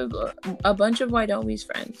bunch of Why Don't We's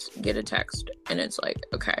friends get a text and it's like,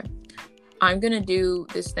 okay, I'm gonna do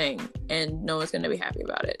this thing and no one's gonna be happy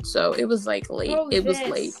about it. So it was like late. It was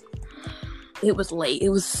late. It was late. It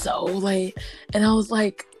was so late. And I was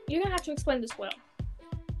like, You're gonna have to explain this well.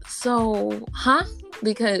 so, huh?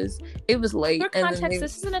 Because it was late. For and context, then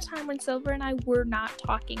this isn't a time when Silver and I were not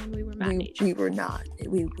talking and we were mad at each other. we were not.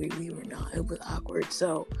 We were not. It was awkward.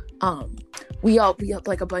 So, we all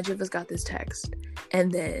like a bunch of us got this text,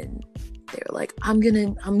 and then they were like, I'm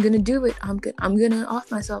gonna do it. I'm gonna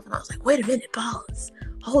off myself. And I was like, wait a minute, pause.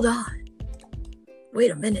 Hold on.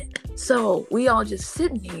 Wait a minute. So we all just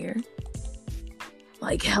sitting here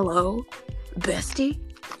like, hello, bestie,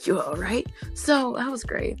 you all right? So that was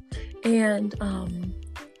great. And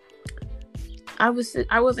I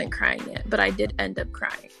wasn't crying yet, but I did end up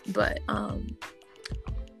crying. But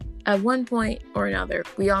at one point or another,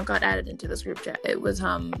 we all got added into this group chat. It was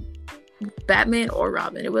Batman or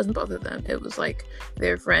Robin. It wasn't both of them. It was like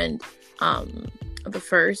their friend, the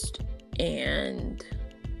first, and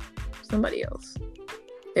somebody else.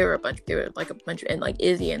 They were like a bunch, and like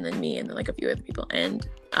Izzy, and then me, and then like a few other people, and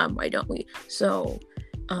Why Don't We? So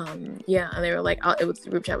yeah, and they were like, the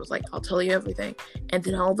group chat was like, I'll tell you everything, and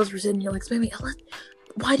then all of us were sitting here like, Spammy,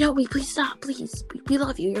 why don't we please stop, please, we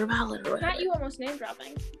love you, you're valid, or whatever. Not you almost name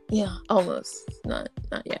dropping. Yeah, almost. Not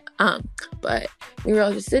yet. But we were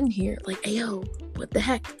all just sitting here like, ayo, what the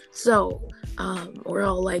heck? So, we're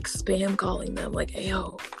all like spam calling them like,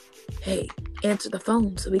 ayo, hey, answer the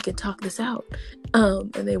phone so we can talk this out.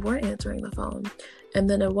 And they weren't answering the phone. And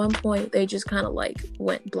then at one point they just kind of like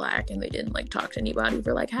went black and they didn't like talk to anybody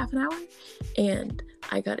for like half an hour. And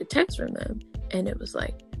I got a text from them and it was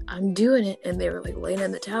like, I'm doing it. And they were like laying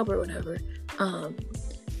in the tub or whatever.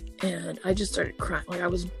 And I just started crying. Like I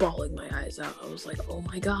was bawling my eyes out. I was like, oh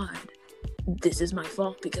my God, this is my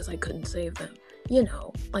fault because I couldn't save them. You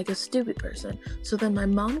know, like a stupid person. So then my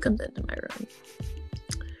mom comes into my room.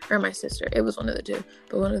 Or my sister. It was one of the two.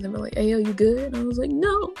 But one of them were like, hey, yo, you good? And I was like,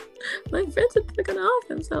 no. My friends are gonna off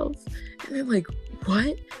themselves. And they're like,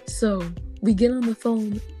 what? So we get on the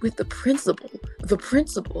phone with the principal.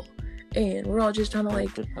 And we're all just trying to like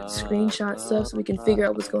screenshot stuff so we can figure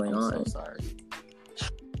out what's going on. I'm so sorry.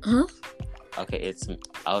 Huh? Okay,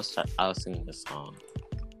 I was singing the song.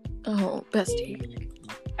 Oh, bestie.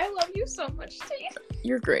 I love you so much, T.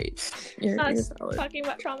 You're great. You're solid. Talking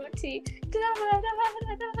about trauma, T.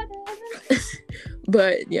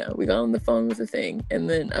 But yeah, we got on the phone with the thing, and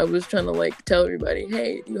then I was trying to like tell everybody,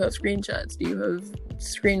 hey, do you have screenshots? Do you have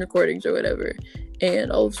screen recordings or whatever?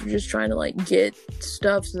 And all of us were just trying to like get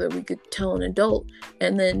stuff so that we could tell an adult,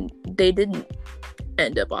 and then they didn't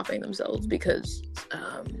end up offing themselves because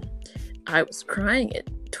I was crying at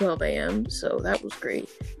 12 a.m. So that was great.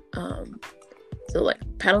 So like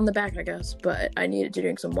pat on the back, I guess, but I needed to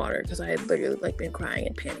drink some water because I had literally like been crying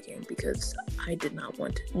and panicking because I did not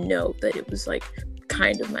want to know that it was like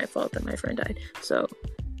kind of my fault that my friend died. So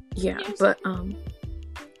yeah, but a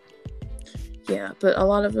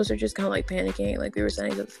lot of us are just kind of like panicking, like we were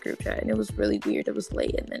sending to this group chat and it was really weird. It was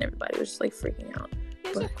late and then everybody was just like freaking out.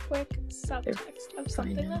 Here's a quick subtext of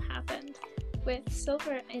something that happened with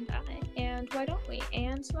Silver and I and Why Don't We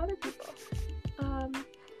and some other people.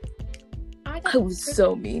 I was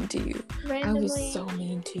so mean to you. Randomly I was so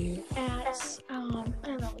mean to you. At I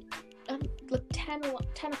don't know, like 10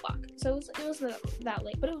 o'clock. So it wasn't that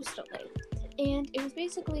late, but it was still late. And it was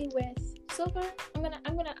basically with Silver, I'm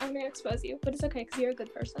gonna expose you, but it's okay because you're a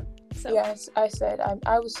good person. So Yes, I said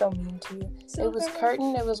I was so mean to you. Silver, It was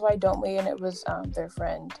Curtin, it was Why Don't We, and it was their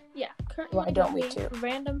friend. Yeah, Curtin, Why Don't We too.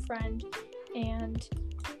 Random friend, and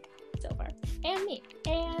Silver, and me,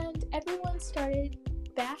 and everyone started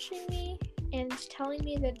bashing me and telling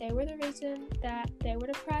me that they were the reason that they were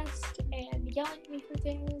depressed, and yelling at me for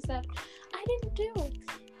things that I didn't do,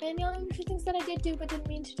 and yelling at me for things that I did do but didn't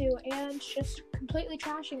mean to do, and just completely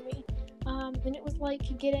trashing me. And it was like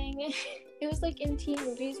it was like in teen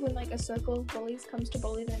movies when like a circle of bullies comes to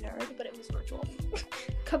bully the nerd, but it was virtual.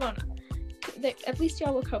 Come on up. At least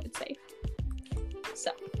y'all were COVID safe.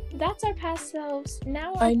 So that's our past selves.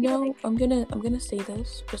 Now I know I'm gonna say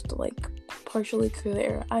this just to like partially clear the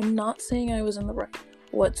air. I'm not saying I was in the right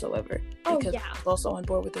whatsoever, because I was also on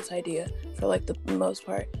board with this idea for like the most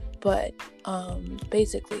part. But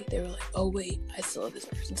basically they were like, oh wait, I still have this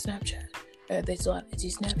person's Snapchat, or they still have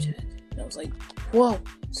Itzy Snapchat, and I was like, whoa.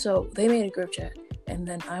 So they made a group chat, and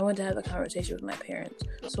then I went to have a conversation with my parents,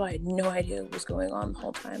 so I had no idea what was going on the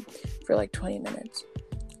whole time for like 20 minutes.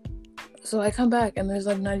 So I come back and there's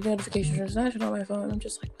like 90 notifications from Snapchat on my phone. I'm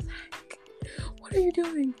just like, what the heck? What are you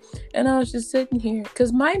doing? And I was just sitting here,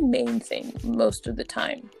 because my main thing most of the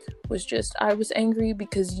time was just I was angry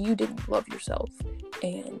because you didn't love yourself,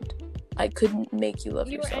 and I couldn't make you love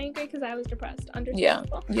yourself. You were angry because I was depressed.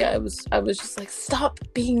 Understandable. Yeah. I was just like, stop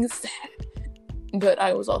being sad. But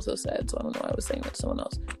I was also sad, so I don't know why I was saying that to someone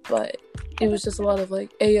else. But it was just a lot of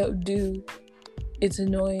like, ayo, dude, it's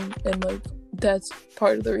annoying, and like that's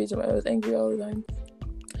part of the reason why I was angry all the time.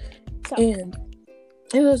 So. And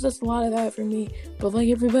it was just a lot of that for me. But like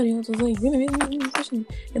everybody else was like,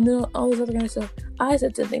 and then all this other kind of stuff. I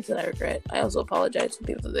said some things that I regret. I also apologize to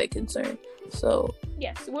people that they concern. So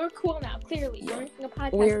yes, we're cool now. Clearly, yeah, we're making a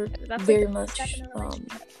podcast. We're that's very like much.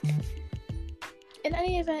 In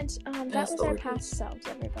any event, that was our past selves,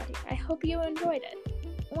 everybody. I hope you enjoyed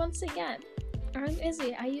it. Once again, I'm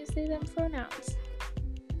Izzy. I use they, them pronouns.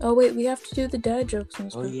 Oh wait, we have to do the dad jokes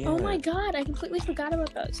and stuff. Oh yeah. Oh my god, I completely forgot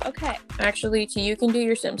about those. Okay. Actually, you can do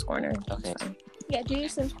your Sims corner. Okay. Yeah, do your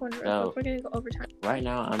Sims corner. So, we're gonna go overtime. Right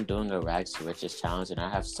now, I'm doing a rags to riches challenge, and I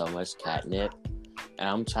have so much catnip, and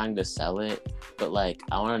I'm trying to sell it. But like,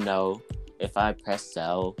 I want to know if I press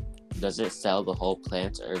sell, does it sell the whole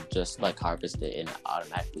plant, or just like harvest it and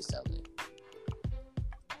automatically sell it?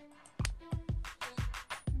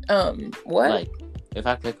 What? Like, if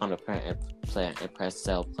I click on the plant and press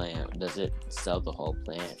sell plant, does it sell the whole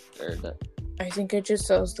plant, or the? I think it just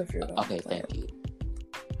sells the fruit. Okay, thank you.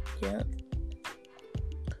 Yeah.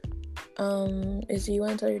 Izzy, you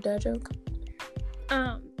want to tell your dad joke?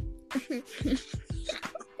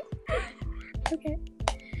 Okay.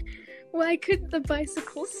 Why couldn't the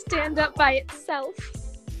bicycle stand up by itself?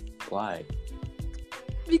 Why?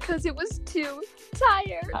 Because it was too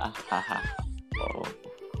tired. Oh,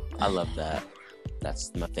 I love that.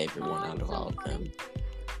 That's my favorite one out of all of them.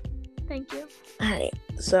 Thank you. Alright,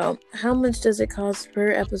 so how much does it cost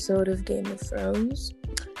per episode of Game of Thrones?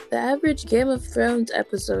 The average Game of Thrones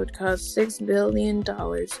episode costs $6 billion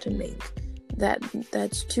to make.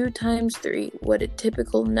 That's 2 times 3 what a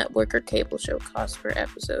typical network or cable show costs per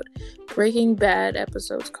episode. Breaking Bad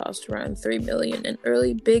episodes cost around $3 million, and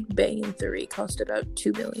early Big Bang Theory cost about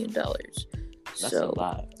 $2 million. That's a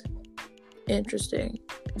lot. Interesting.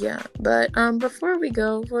 Yeah, but before we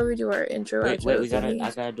do our intro, wait,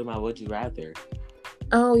 I gotta do my would you rather.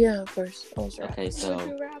 Oh yeah, of course. Okay, so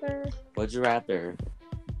would you rather?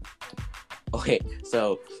 Okay,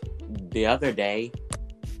 so the other day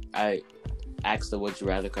I asked the would you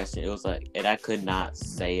rather question. It was like, and I could not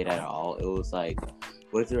say it at all. It was like,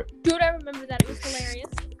 dude, I remember that. It was hilarious.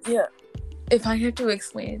 Yeah. If I have to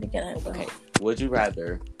explain it again, I will. Okay, would you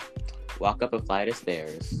rather walk up a flight of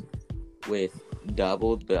stairs with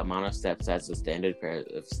double the amount of steps as a standard pair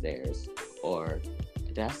of stairs, or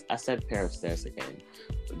I said pair of stairs again,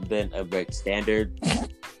 then a standard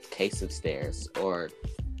case of stairs, or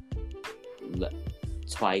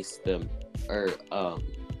twice the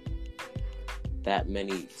that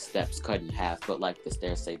many steps cut in half, but like the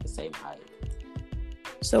stairs stay the same height?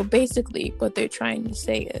 So basically what they're trying to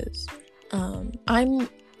say is I'm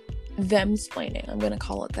them-splaining. I'm gonna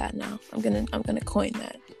call it that now. I'm gonna coin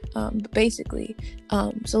that. But basically,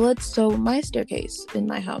 so my staircase in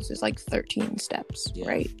my house is like 13 steps, yeah.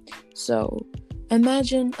 Right? So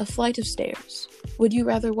imagine a flight of stairs. Would you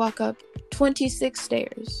rather walk up 26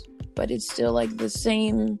 stairs, but it's still like the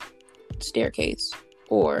same staircase,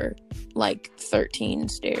 or like 13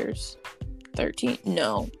 stairs? 7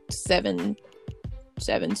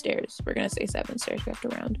 stairs. We're gonna say 7 stairs. We have to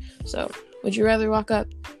round. So would you rather walk up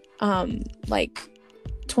like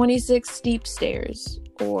 26 steep stairs,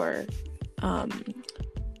 or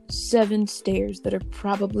 7 stairs that are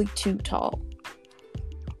probably too tall.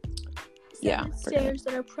 Yeah, Stairs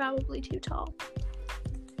that are probably too tall.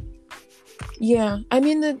 Yeah, I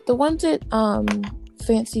mean the ones at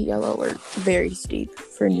Fancy Yellow are very steep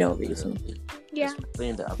for no reason. Yeah.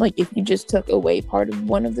 Like if you just took away part of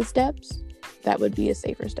one of the steps, that would be a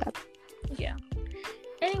safer step. Yeah.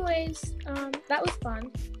 Anyways, that was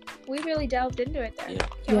fun. We really delved into it there.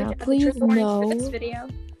 Yeah, please know. For this video.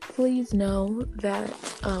 Please know that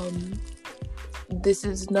this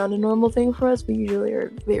is not a normal thing for us. We usually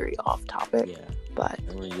are very off topic. Yeah. But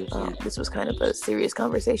this was kind of a serious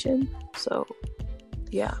conversation. So,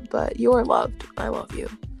 yeah. But you're loved. I love you.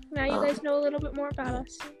 Now you guys know a little bit more about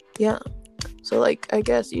us. Yeah. So, like, I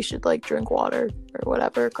guess you should, like, drink water or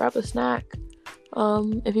whatever. Grab a snack.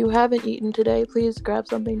 If you haven't eaten today, please grab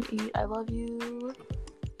something to eat. I love you.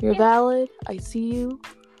 You're valid. I see you.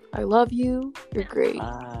 I love you. You're great.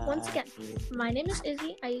 Once again, my name is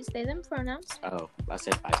Izzy. I use they, them pronouns. Oh, I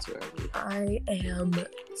said bye too early. I am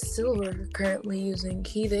Silver, currently using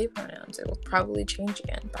he, they pronouns. It will probably change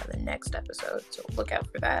again by the next episode, so look out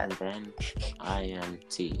for that. And then I am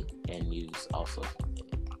T and use also.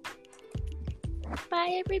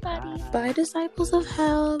 Bye, everybody. Bye, disciples of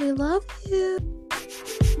hell. We love you.